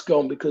all that's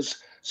gone, because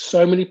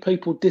so many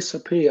people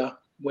disappear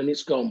when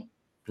it's gone.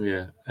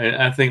 Yeah, and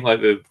I think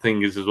like the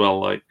thing is as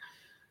well, like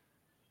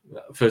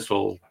first of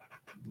all,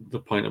 the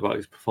point about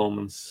his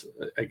performance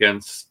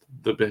against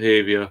the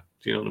behaviour.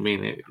 Do you know what I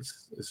mean?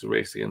 It's a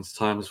race against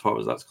time as far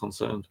as that's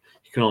concerned.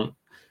 You can't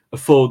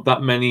afford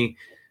that many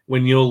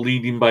when you're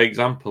leading by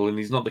example. And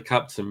he's not the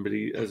captain, but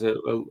he, as a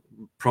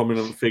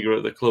prominent figure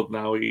at the club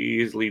now,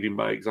 he is leading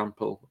by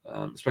example,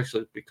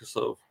 especially because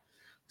of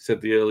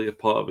said the earlier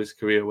part of his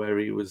career where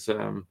he was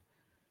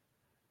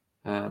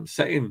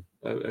setting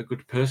a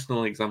good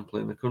personal example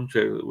in the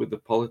country with the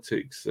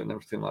politics and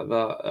everything like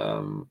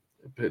that.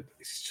 But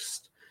it's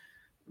just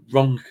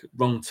wrong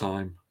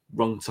time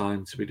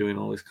to be doing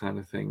all this kind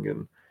of thing.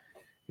 And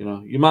you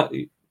know, you might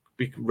be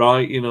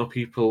right. You know,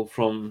 people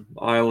from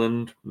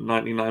Ireland,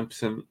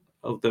 99%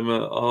 of them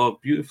are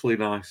beautifully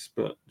nice,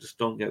 but just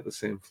don't get the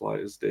same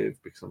flight as Dave,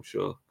 because I'm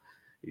sure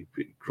he'd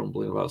be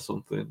grumbling about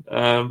something.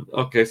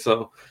 Okay,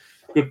 so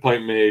good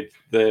point made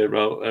there,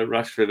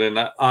 Rashford. And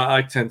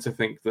I tend to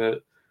think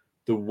that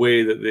the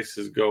way that this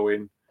is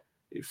going,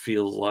 it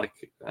feels like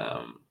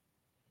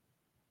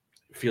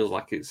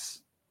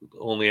it's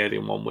only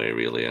heading one way,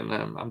 really, and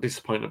I'm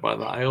disappointed by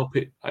that. I hope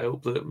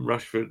that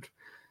Rashford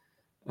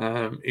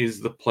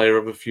is the player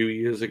of a few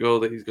years ago,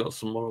 that he's got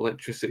some more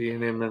electricity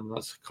in him, and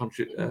that's a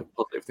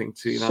positive thing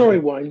too. Sorry,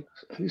 Wayne.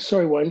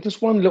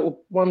 Just one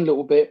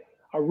little bit.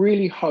 I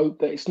really hope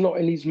that it's not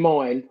in his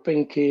mind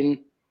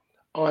thinking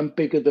I'm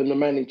bigger than the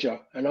manager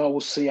and I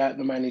will see out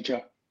the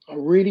manager. I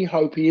really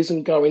hope he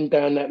isn't going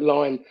down that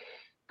line,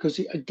 because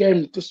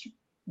again, just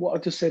what I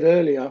just said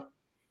earlier,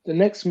 the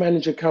next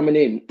manager coming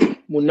in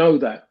will know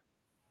that.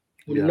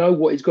 Will know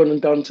what he's gone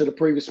and done to the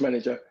previous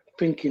manager,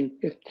 thinking,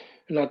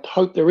 and I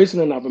hope there isn't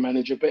another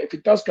manager, but if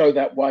it does go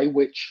that way,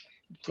 which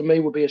for me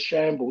would be a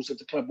shambles if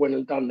the club went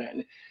and done that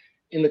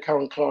in the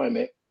current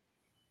climate,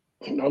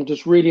 I'm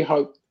just really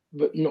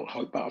but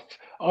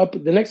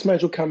the next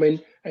manager will come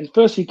in, and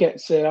first he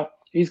gets there,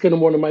 he's going to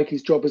want to make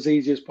his job as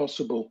easy as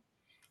possible.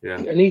 Yeah.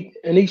 And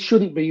he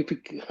shouldn't be, if he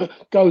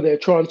go there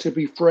trying to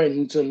be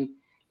friends and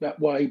that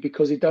way,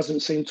 because it doesn't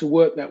seem to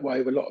work that way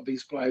with a lot of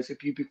these players.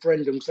 If you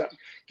befriend them, that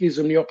gives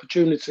them the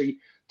opportunity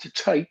to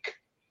take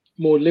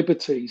more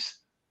liberties.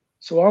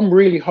 So I'm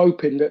really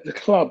hoping that the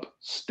club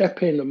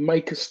step in and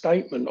make a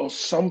statement or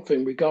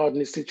something regarding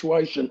this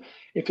situation,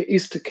 if it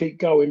is to keep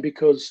going,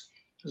 because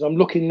as I'm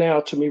looking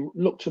now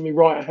look to me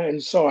right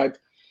hand side,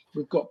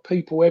 we've got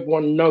people,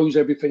 everyone knows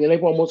everything and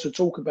everyone wants to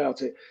talk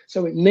about it.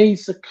 So it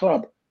needs the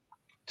club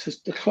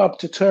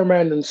to turn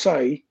around and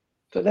say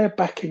that they're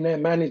backing their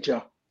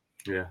manager.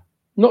 Yeah.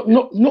 Not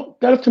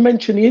don't have to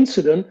mention the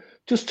incident,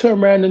 just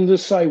turn around and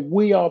just say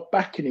we are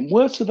backing him.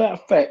 Words to that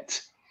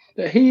effect,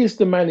 that he is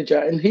the manager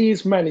and he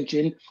is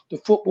managing the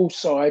football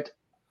side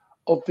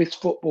of this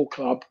football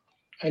club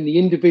and the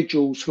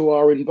individuals who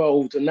are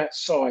involved in that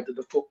side of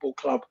the football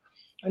club.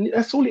 And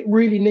that's all it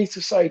really needs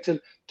to say, to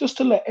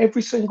let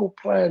every single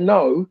player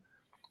know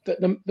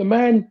that the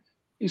man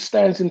who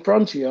stands in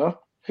front of you,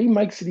 he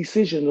makes a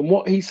decision and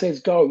what he says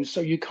goes.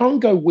 So you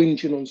can't go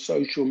whinging on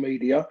social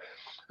media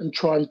and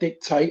try and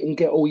dictate and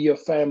get all your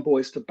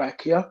fanboys to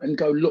back you and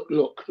go, look,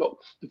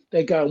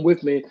 they're going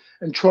with me,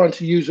 and trying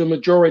to use a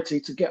majority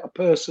to get a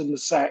person the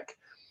sack.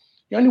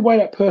 The only way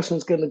that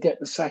person's going to get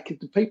the sack is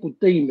the people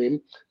deem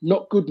him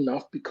not good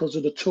enough because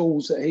of the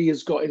tools that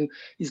he's got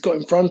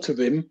in front of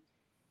him.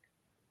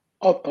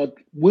 I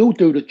will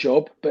do the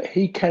job, but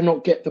he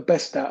cannot get the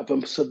best out of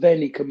them, so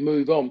then he can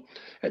move on.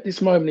 At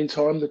this moment in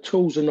time, the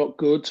tools are not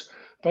good.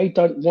 They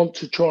don't want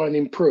to try and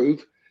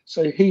improve,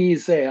 so he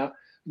is there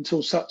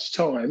until such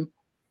time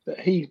that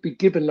he be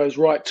given those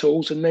right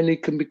tools, and then he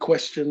can be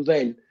questioned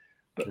then.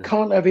 But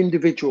can't have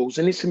individuals,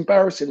 and it's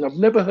embarrassing. I've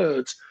never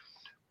heard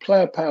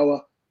player power,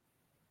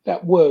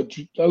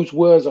 those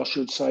words I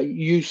should say,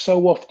 used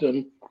so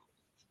often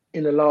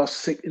in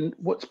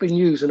what's been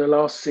used in the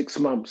last 6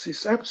 months.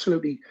 It's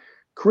absolutely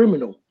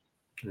criminal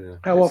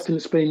how often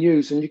it's being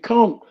used, and you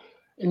can't.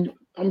 And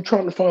I'm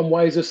trying to find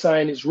ways of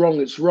saying it's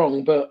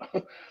wrong,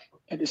 but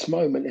at this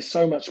moment, there's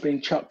so much being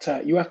chucked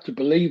at. You have to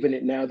believe in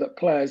it now that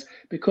players,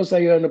 because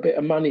they earn a bit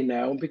of money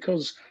now, and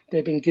because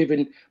they've been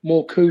given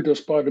more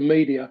kudos by the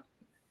media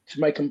to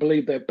make them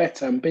believe they're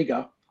better and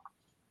bigger,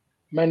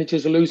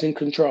 managers are losing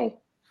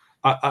control.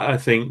 I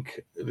think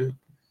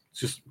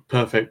just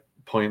perfect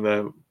point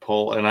there,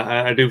 Paul. And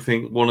I do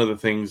think one of the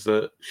things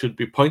that should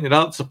be pointed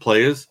out to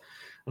players,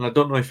 and I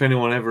don't know if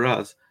anyone ever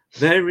has,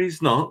 there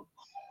is not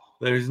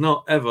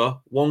ever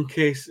one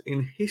case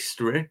in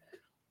history,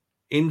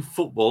 in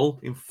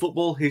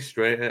football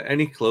history, at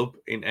any club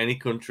in any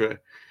country,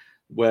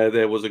 where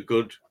there was a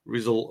good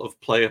result of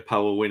player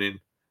power winning.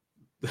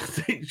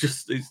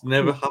 It's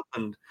never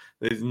happened.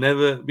 There's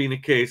never been a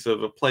case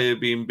of a player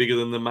being bigger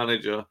than the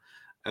manager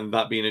and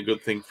that being a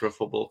good thing for a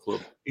football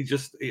club.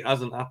 It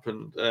hasn't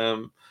happened.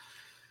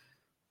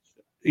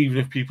 even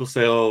if people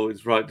say, "Oh,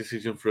 it's the right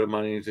decision for a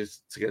manager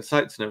to get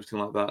sacked and everything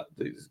like that,"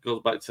 it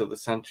goes back to the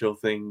Sancho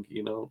thing.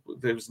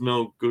 There was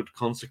no good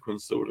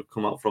consequence that would have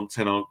come out from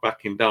Ten Hag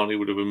backing down. He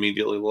would have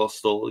immediately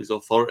lost all his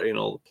authority, and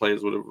all the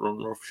players would have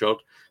run roughshod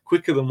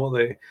quicker than what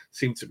they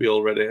seem to be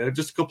already.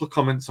 Just a couple of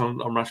comments on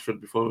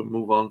Rashford before we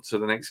move on to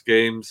the next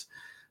games.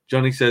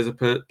 Johnny says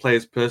a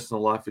player's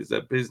personal life is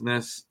their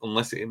business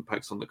unless it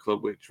impacts on the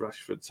club, which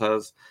Rashford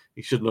has.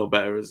 He should know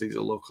better as he's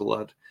a local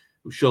lad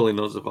who surely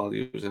knows the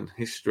values and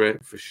history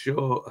for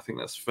sure. I think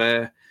that's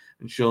fair.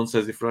 And Sean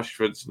says if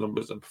Rashford's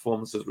numbers and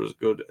performances were as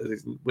good as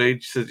his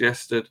wage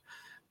suggested,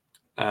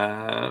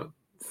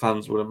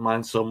 fans wouldn't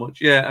mind so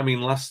much. Yeah, I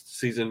mean, last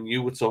season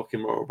you were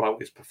talking more about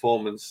his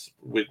performance,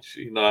 which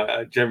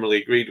I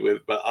generally agreed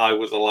with, but I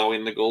was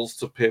allowing the goals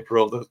to paper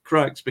over the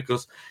cracks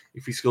because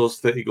if he scores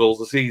 30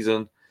 goals a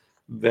season,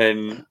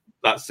 then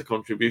that's the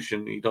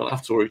contribution. You don't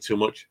have to worry too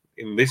much.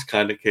 In this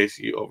kind of case,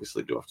 you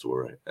obviously do have to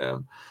worry.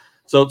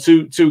 So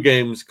two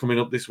games coming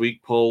up this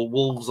week, Paul.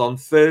 Wolves on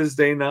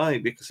Thursday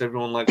night, because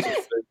everyone likes a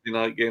Thursday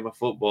night game of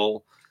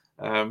football.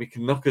 He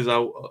can knock us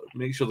out,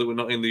 make sure that we're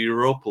not in the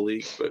Europa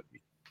League, but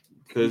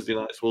Thursday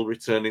nights will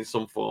return in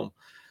some form.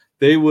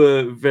 They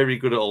were very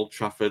good at Old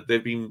Trafford.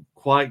 They've been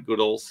quite good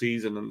all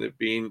season, and they've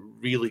been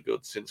really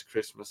good since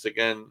Christmas.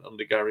 Again,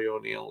 under Gary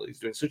O'Neill, he's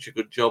doing such a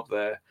good job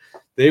there.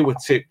 They were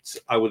tipped,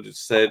 I would have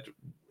said,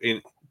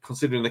 in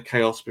considering the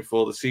chaos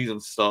before the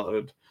season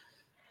started,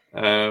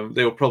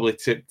 they were probably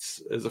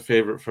tipped as a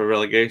favourite for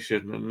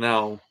relegation, and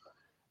now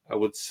I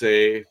would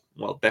say,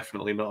 well,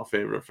 definitely not a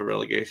favourite for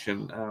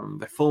relegation.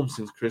 They're formed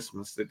since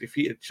Christmas. They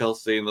defeated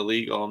Chelsea in the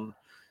league on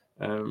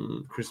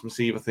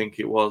Christmas Eve, I think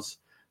it was.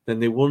 Then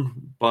they won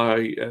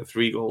by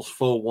 3 goals,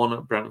 4-1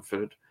 at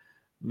Brentford.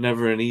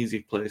 Never an easy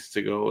place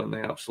to go, and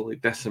they absolutely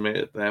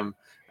decimated them.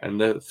 And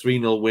the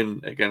 3-0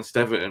 win against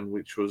Everton,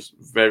 which was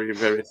very,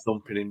 very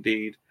thumping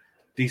indeed.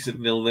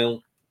 Decent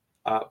 0-0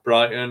 at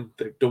Brighton.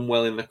 They've done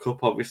well in the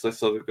Cup, obviously,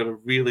 so they've got a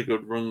really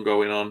good run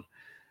going on.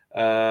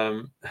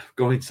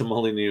 Going to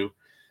Molineux.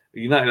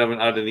 United haven't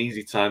had an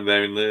easy time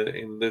there in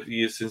the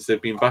years since they've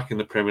been back in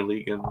the Premier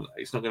League, and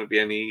it's not going to be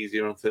any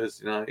easier on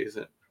Thursday night, is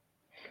it?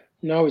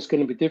 No, it's going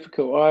to be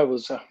difficult. I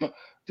was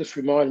just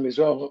reminded me as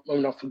well. I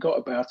mean, I forgot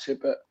about it,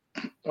 but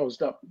I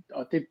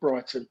did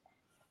Brighton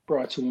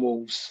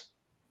Wolves.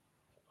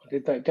 I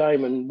did that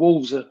game, and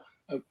Wolves are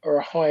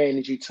a high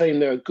energy team.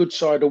 They're a good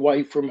side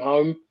away from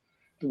home.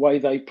 The way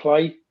they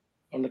play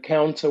on the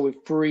counter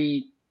with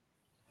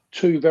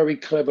two very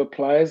clever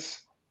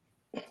players.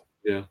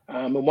 Yeah.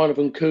 And one of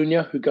them,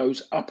 Cunha, who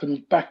goes up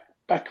and back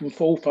and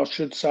forth, I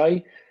should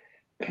say.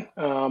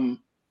 Not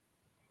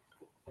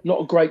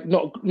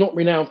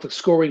renowned for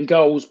scoring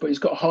goals, but he's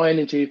got high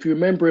energy. If you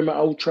remember him at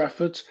Old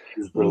Trafford,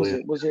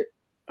 was it?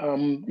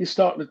 He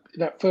started in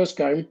that first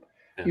game.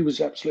 Yeah. He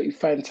was absolutely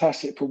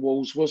fantastic for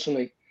Wolves, wasn't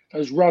he?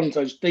 Those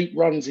deep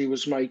runs he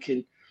was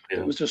making,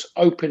 It was just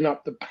opening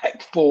up the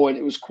back four, and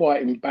it was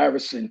quite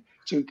embarrassing,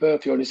 to be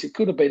perfectly honest. It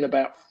could have been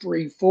about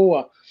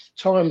 3-4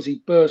 times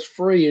he burst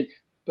through, and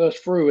they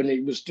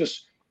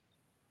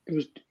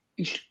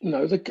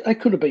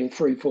could have been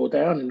 3-4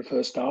 down in the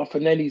first half,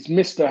 and then he's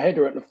missed a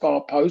header at the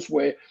far post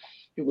where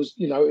it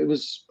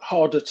was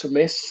harder to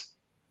miss.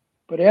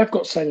 But they have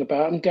got something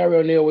about them. Gary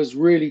O'Neill has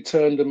really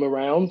turned them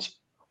around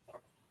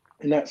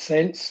in that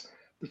sense.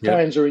 The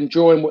fans are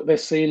enjoying what they're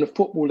seeing, the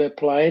football they're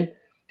playing.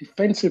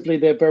 Defensively,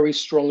 they're very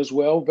strong as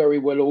well, very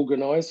well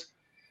organised.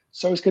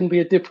 So it's going to be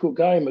a difficult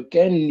game.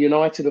 Again,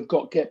 United have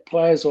got to get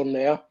players on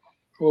there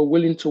who are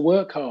willing to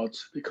work hard,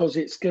 because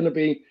it's going to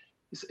be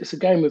it's a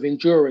game of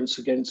endurance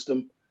against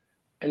them,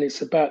 and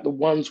it's about the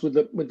ones with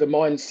the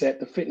mindset,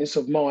 the fitness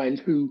of mind,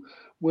 who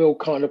will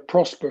kind of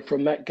prosper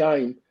from that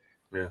game.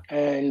 Yeah.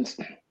 And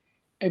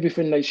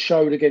everything they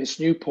showed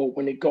against Newport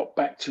when it got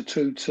back to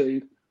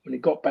 2-2, and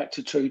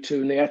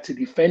they had to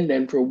defend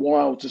them for a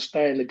while to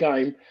stay in the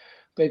game,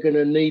 they're going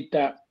to need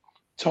that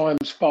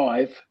times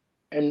 5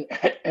 and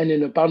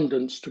in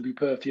abundance, to be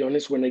perfectly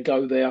honest, when they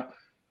go there,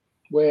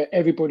 where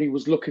everybody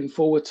was looking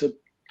forward to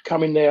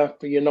coming there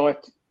for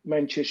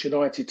Manchester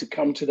United to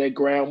come to their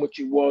ground, which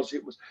it was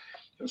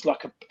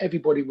like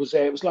everybody was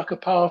there. It was like a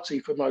party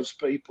for most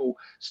people,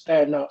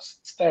 standing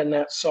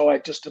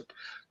outside just to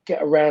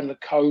get around the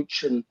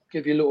coach and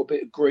give you a little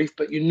bit of grief.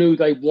 But you knew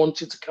they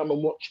wanted to come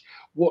and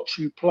watch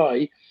you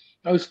play.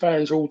 Those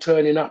fans are all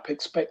turning up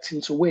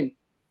expecting to win.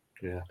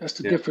 Yeah, that's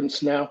the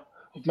difference now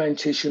of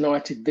Manchester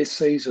United this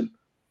season.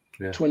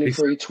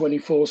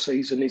 23-24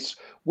 season.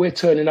 We're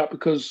turning up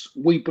because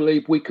we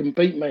believe we can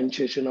beat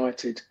Manchester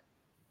United.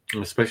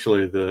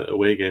 Especially the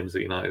away games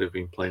that United have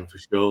been playing, for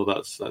sure.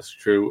 That's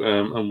true.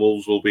 And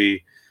Wolves will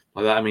be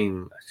like that. I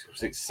mean,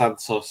 was it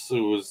Santos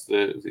who was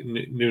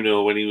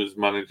Nuno when he was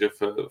manager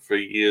for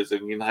years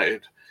in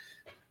United?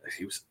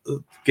 He was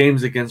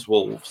games against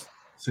Wolves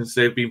since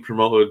they've been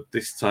promoted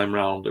this time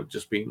round have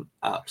just been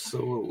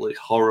absolutely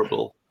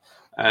horrible.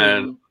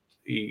 And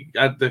he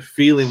had the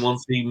feeling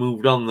once he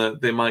moved on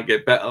that they might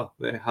get better.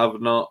 They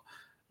have not.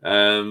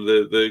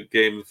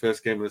 The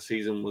first game of the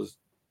season was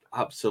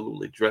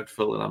absolutely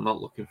dreadful, and I'm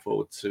not looking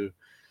forward to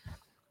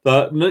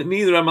But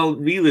neither am I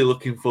really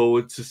looking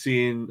forward to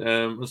seeing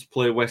us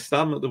play West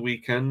Ham at the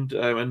weekend.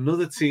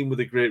 Another team with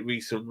a great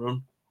recent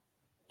run,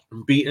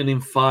 beaten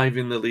in 5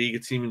 in the league, a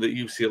team that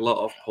you see a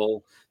lot of,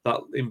 Paul.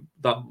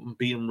 That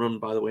beaten run,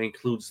 by the way,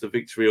 includes the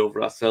victory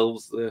over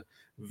ourselves, the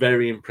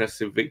very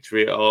impressive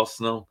victory at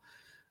Arsenal.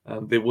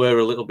 They were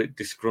a little bit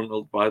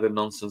disgruntled by the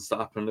nonsense that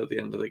happened at the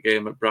end of the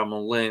game at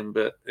Bramall Lane,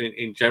 but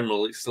in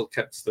general, it still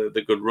kept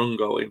the good run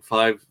going.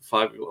 5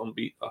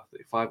 unbeaten,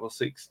 5 or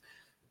 6,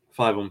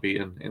 5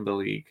 unbeaten in the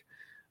league.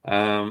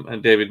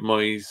 And David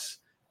Moyes,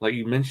 like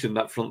you mentioned,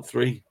 that front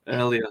three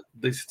earlier,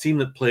 there's a team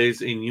that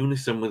plays in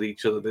unison with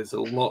each other. There's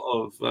a lot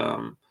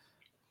of,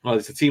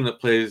 it's a team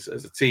that plays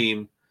as a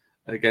team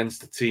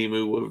against a team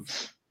who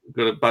have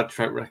got a bad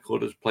track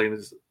record as playing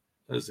as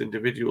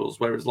individuals,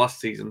 whereas last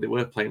season they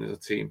were playing as a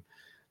team.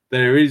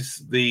 There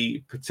is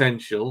the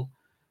potential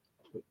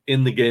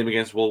in the game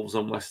against Wolves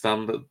and West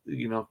Ham that,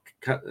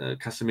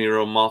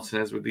 Casemiro and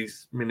Martinez with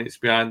these minutes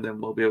behind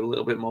them will be a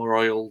little bit more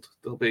oiled.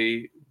 They'll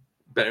be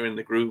better in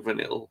the groove and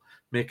it'll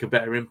make a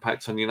better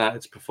impact on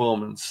United's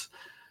performance.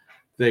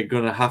 They're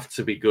going to have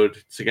to be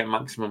good to get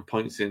maximum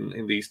points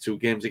in these 2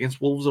 games against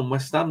Wolves and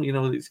West Ham.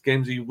 It's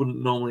games that you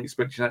wouldn't normally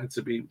expect United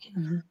to be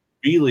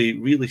really,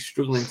 really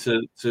struggling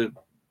to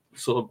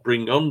sort of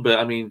bring on. But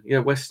I mean,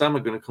 West Ham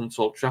are going to come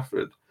to Old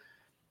Trafford.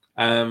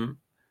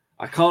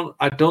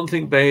 I don't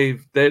think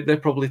they're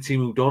probably a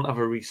team who don't have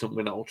a recent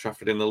win at Old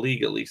Trafford in the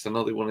league, at least. I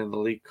know they won in the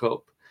League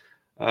Cup.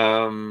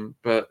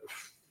 But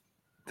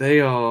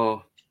they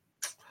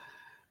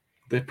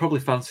probably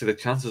fancy the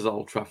chances at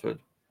Old Trafford.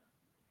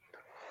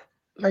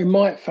 They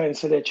might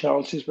fancy their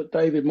chances, but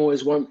David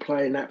Moyes won't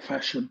play in that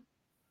fashion.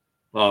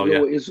 Oh,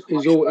 he's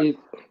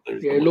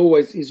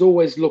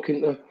always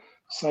looking to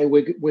say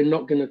we're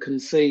not going to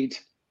concede,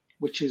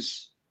 which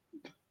is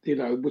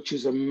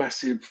a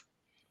massive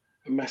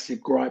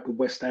gripe with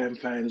West Ham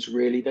fans.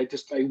 Really, they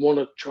want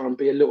to try and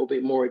be a little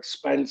bit more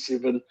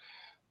expansive, and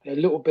they're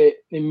a little bit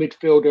in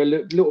midfield. They're a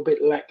little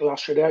bit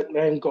lackluster. They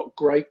haven't got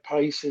great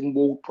pace in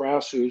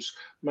Ward-Prowse, who's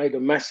made a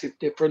massive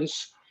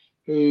difference.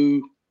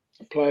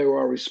 A player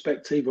I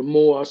respect even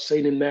more. I've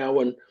seen him now,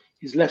 and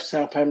he's left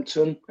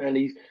Southampton, and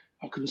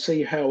I can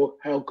see how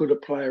good a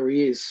player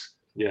he is.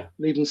 Yeah,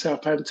 leaving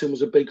Southampton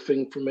was a big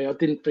thing for me. I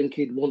didn't think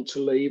he'd want to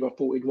leave. I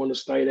thought he'd want to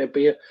stay there,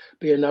 be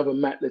another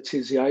Matt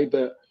Letizia,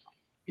 but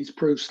he's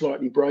proved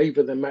slightly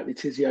braver than Matt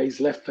Letizia.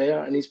 He's left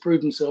there, and he's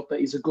proved himself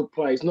that he's a good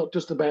player. It's not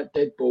just about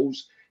dead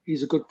balls.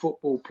 He's a good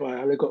football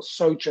player. They've got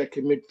Souček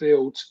in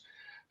midfield,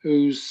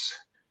 who's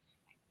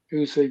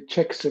the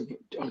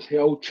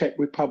old Czech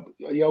Republic,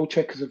 the old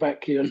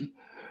Czechoslovakian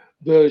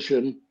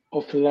version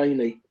of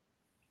Fellaini.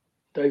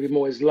 David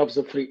Moyes loves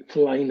a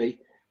Fellaini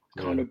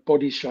kind of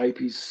body shape.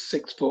 He's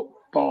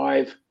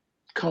 6'5",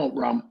 can't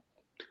run,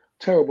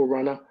 terrible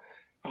runner,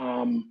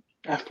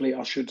 athlete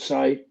I should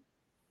say.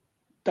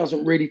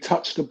 Doesn't really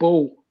touch the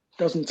ball.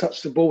 Doesn't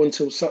touch the ball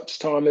until such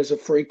time as a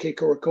free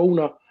kick or a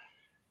corner.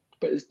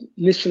 But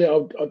initially,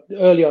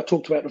 earlier I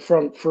talked about the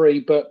front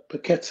three, but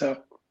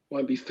Paqueta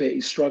won't be fit.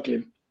 He's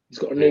struggling. He's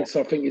got a knee, so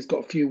I think he's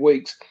got a few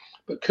weeks.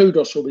 But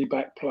Kudus will be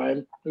back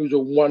playing, who's a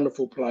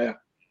wonderful player.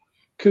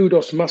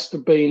 Kudus must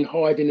have been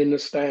hiding in the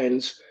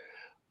stands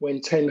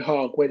when Ten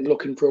Hag went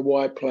looking for a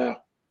wide player.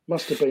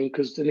 Must have been,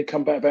 because then he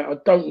come back about, I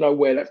don't know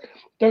where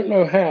don't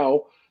know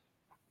how.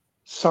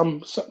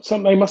 Some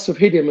they must have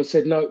hid him and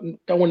said, no,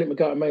 don't want him to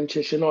go to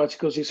Manchester United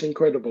because it's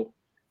incredible.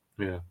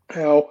 Yeah.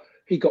 How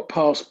he got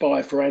passed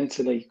by for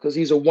Anthony, because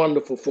he's a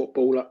wonderful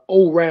footballer,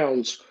 all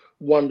rounds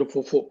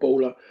wonderful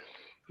footballer.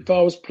 If I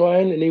was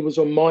playing and he was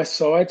on my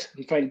side,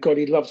 and thank God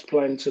he loves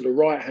playing to the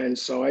right-hand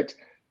side,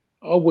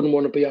 I wouldn't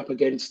want to be up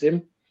against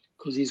him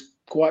because he's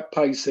quite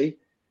pacey.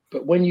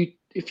 But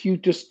if you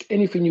just,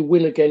 anything you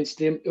win against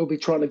him, he'll be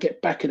trying to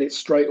get back at it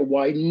straight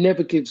away,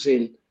 never gives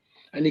in,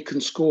 and he can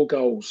score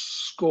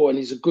goals, and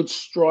he's a good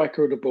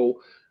striker of the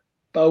ball.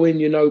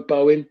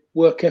 Bowen,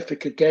 work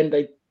ethic again.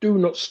 They do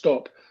not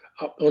stop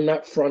up on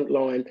that front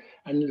line.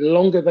 And the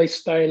longer they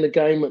stay in the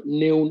game at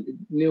 0-0,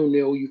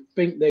 you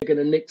think they're going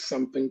to nick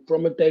something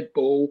from a dead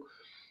ball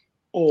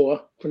or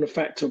from the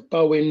fact of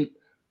Bowen,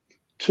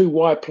 2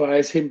 wide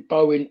players, him,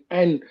 Bowen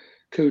and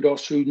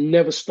Kudus, who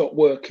never stop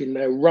working.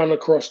 They run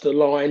across the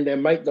line. They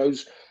make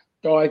those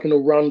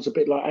diagonal runs a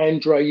bit like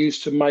Andre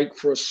used to make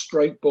for a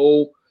straight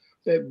ball.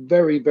 They're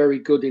very, very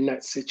good in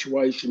that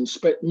situation,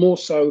 more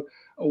so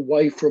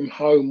away from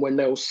home when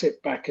they'll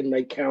sit back and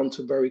they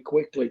counter very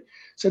quickly.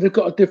 So they've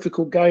got a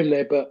difficult game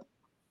there, but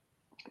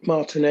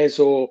Martinez,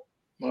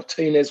 it's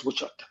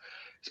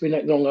been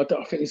that long. I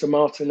think it's a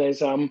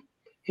Martinez.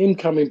 Him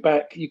coming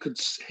back, he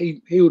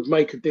would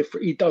make a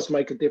difference. He does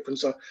make a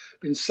difference. I've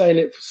been saying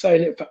it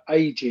for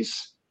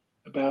ages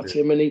about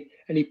him, and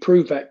he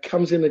proved that.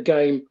 Comes in a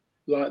game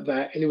like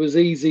that, and it was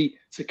easy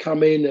to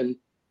come in and,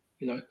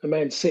 the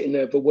man sitting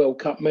there with a World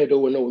Cup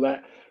medal and all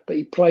that. But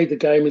he played the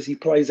game as he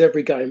plays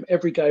every game.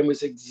 Every game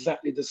was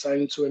exactly the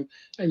same to him,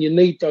 and you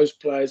need those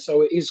players.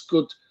 So it is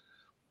good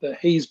that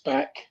he's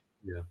back.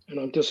 Yeah.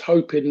 And I'm just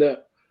hoping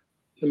that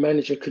the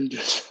manager can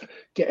just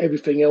get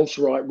everything else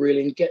right,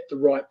 really, and get the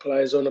right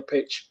players on the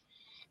pitch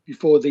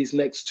before these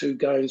next two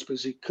games,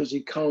 because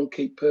he can't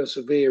keep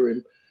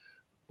persevering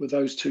with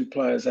those two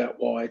players out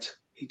wide.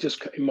 He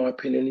just, in my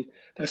opinion,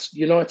 that's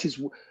United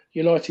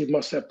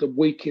must have the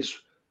weakest,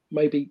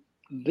 maybe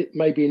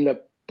in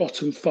the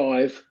bottom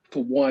 5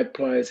 for wide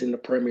players in the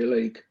Premier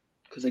League,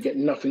 because they get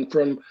nothing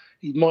from.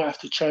 He might have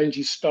to change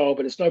his style,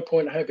 but there's no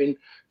point having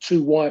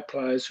two wide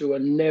players who are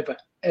never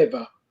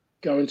ever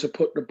going to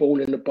put the ball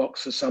in the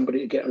box for somebody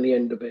to get on the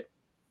end of it.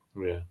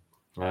 Yeah,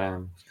 it's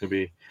going to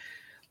be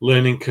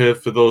learning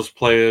curve for those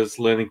players,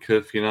 learning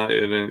curve for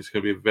United, and it's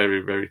going to be a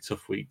very, very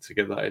tough week to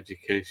get that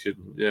education.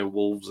 Yeah,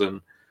 Wolves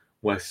and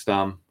West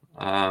Ham.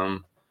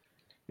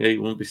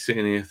 You won't be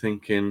sitting here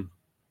thinking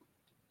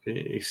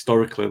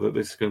historically that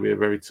this is going to be a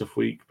very tough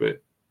week,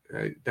 but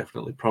it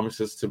definitely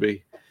promises to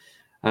be.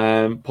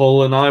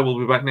 Paul and I will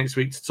be back next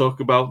week to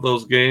talk about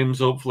those games.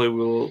 Hopefully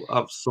we'll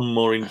have some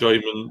more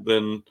enjoyment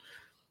than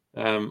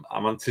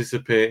I'm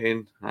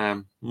anticipating.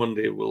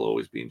 Monday will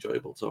always be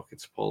enjoyable talking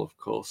to Paul, of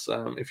course.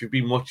 If you've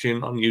been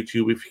watching on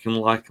YouTube, if you can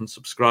like and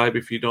subscribe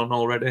if you don't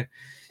already.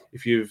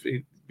 If you've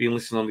been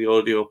listening on the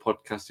audio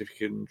podcast, if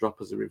you can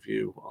drop us a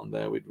review on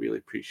there, we'd really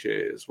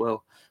appreciate it as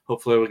well.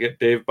 Hopefully we'll get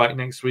Dave back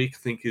next week. I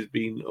think he's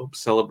been up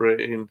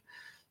celebrating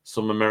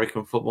some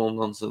American football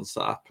nonsense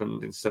that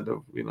happened instead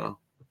of, a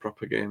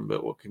proper game,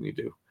 but what can you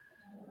do?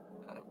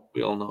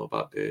 We all know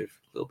about Dave,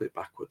 a little bit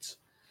backwards.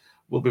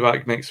 We'll be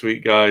back next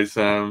week, guys.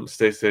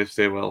 Stay safe,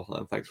 stay well,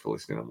 and thanks for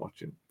listening and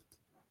watching.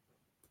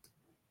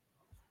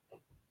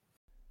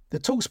 The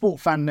TalkSport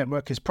Fan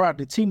Network is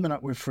proudly teaming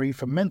up with Free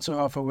for Mental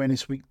Health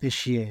Awareness Week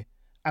this year.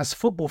 As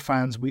football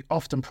fans, we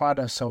often pride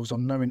ourselves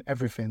on knowing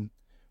everything,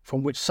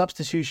 from which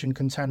substitution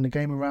can turn the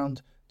game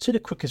around to the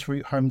quickest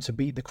route home to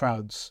beat the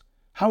crowds.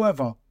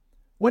 However,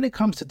 when it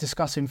comes to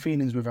discussing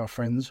feelings with our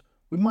friends,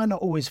 we might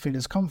not always feel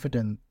as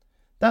confident.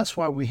 That's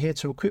why we're here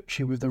to equip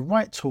you with the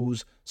right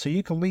tools so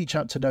you can reach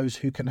out to those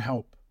who can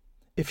help.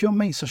 If your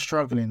mates are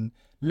struggling,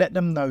 let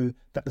them know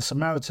that the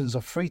Samaritans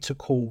are free to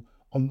call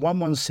on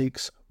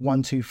 116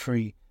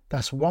 123.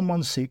 That's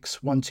 116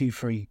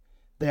 123.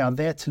 They are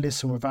there to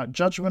listen without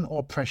judgment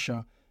or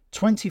pressure,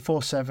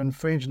 24/7,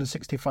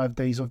 365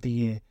 days of the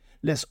year.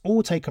 Let's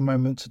all take a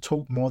moment to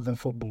talk more than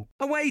football.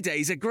 Away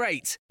days are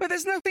great, but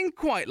there's nothing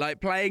quite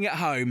like playing at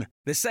home.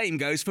 The same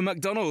goes for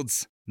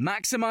McDonald's.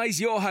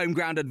 Maximise your home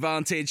ground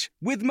advantage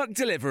with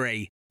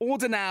McDelivery.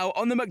 Order now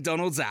on the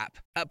McDonald's app.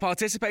 At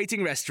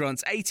participating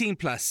restaurants, 18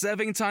 plus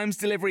serving times,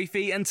 delivery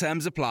fee and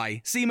terms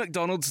apply. See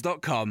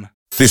mcdonalds.com.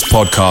 This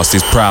podcast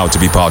is proud to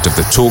be part of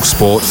the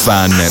TalkSport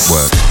Fan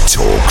Network.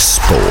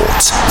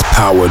 TalkSport.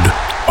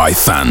 Powered by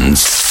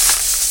fans.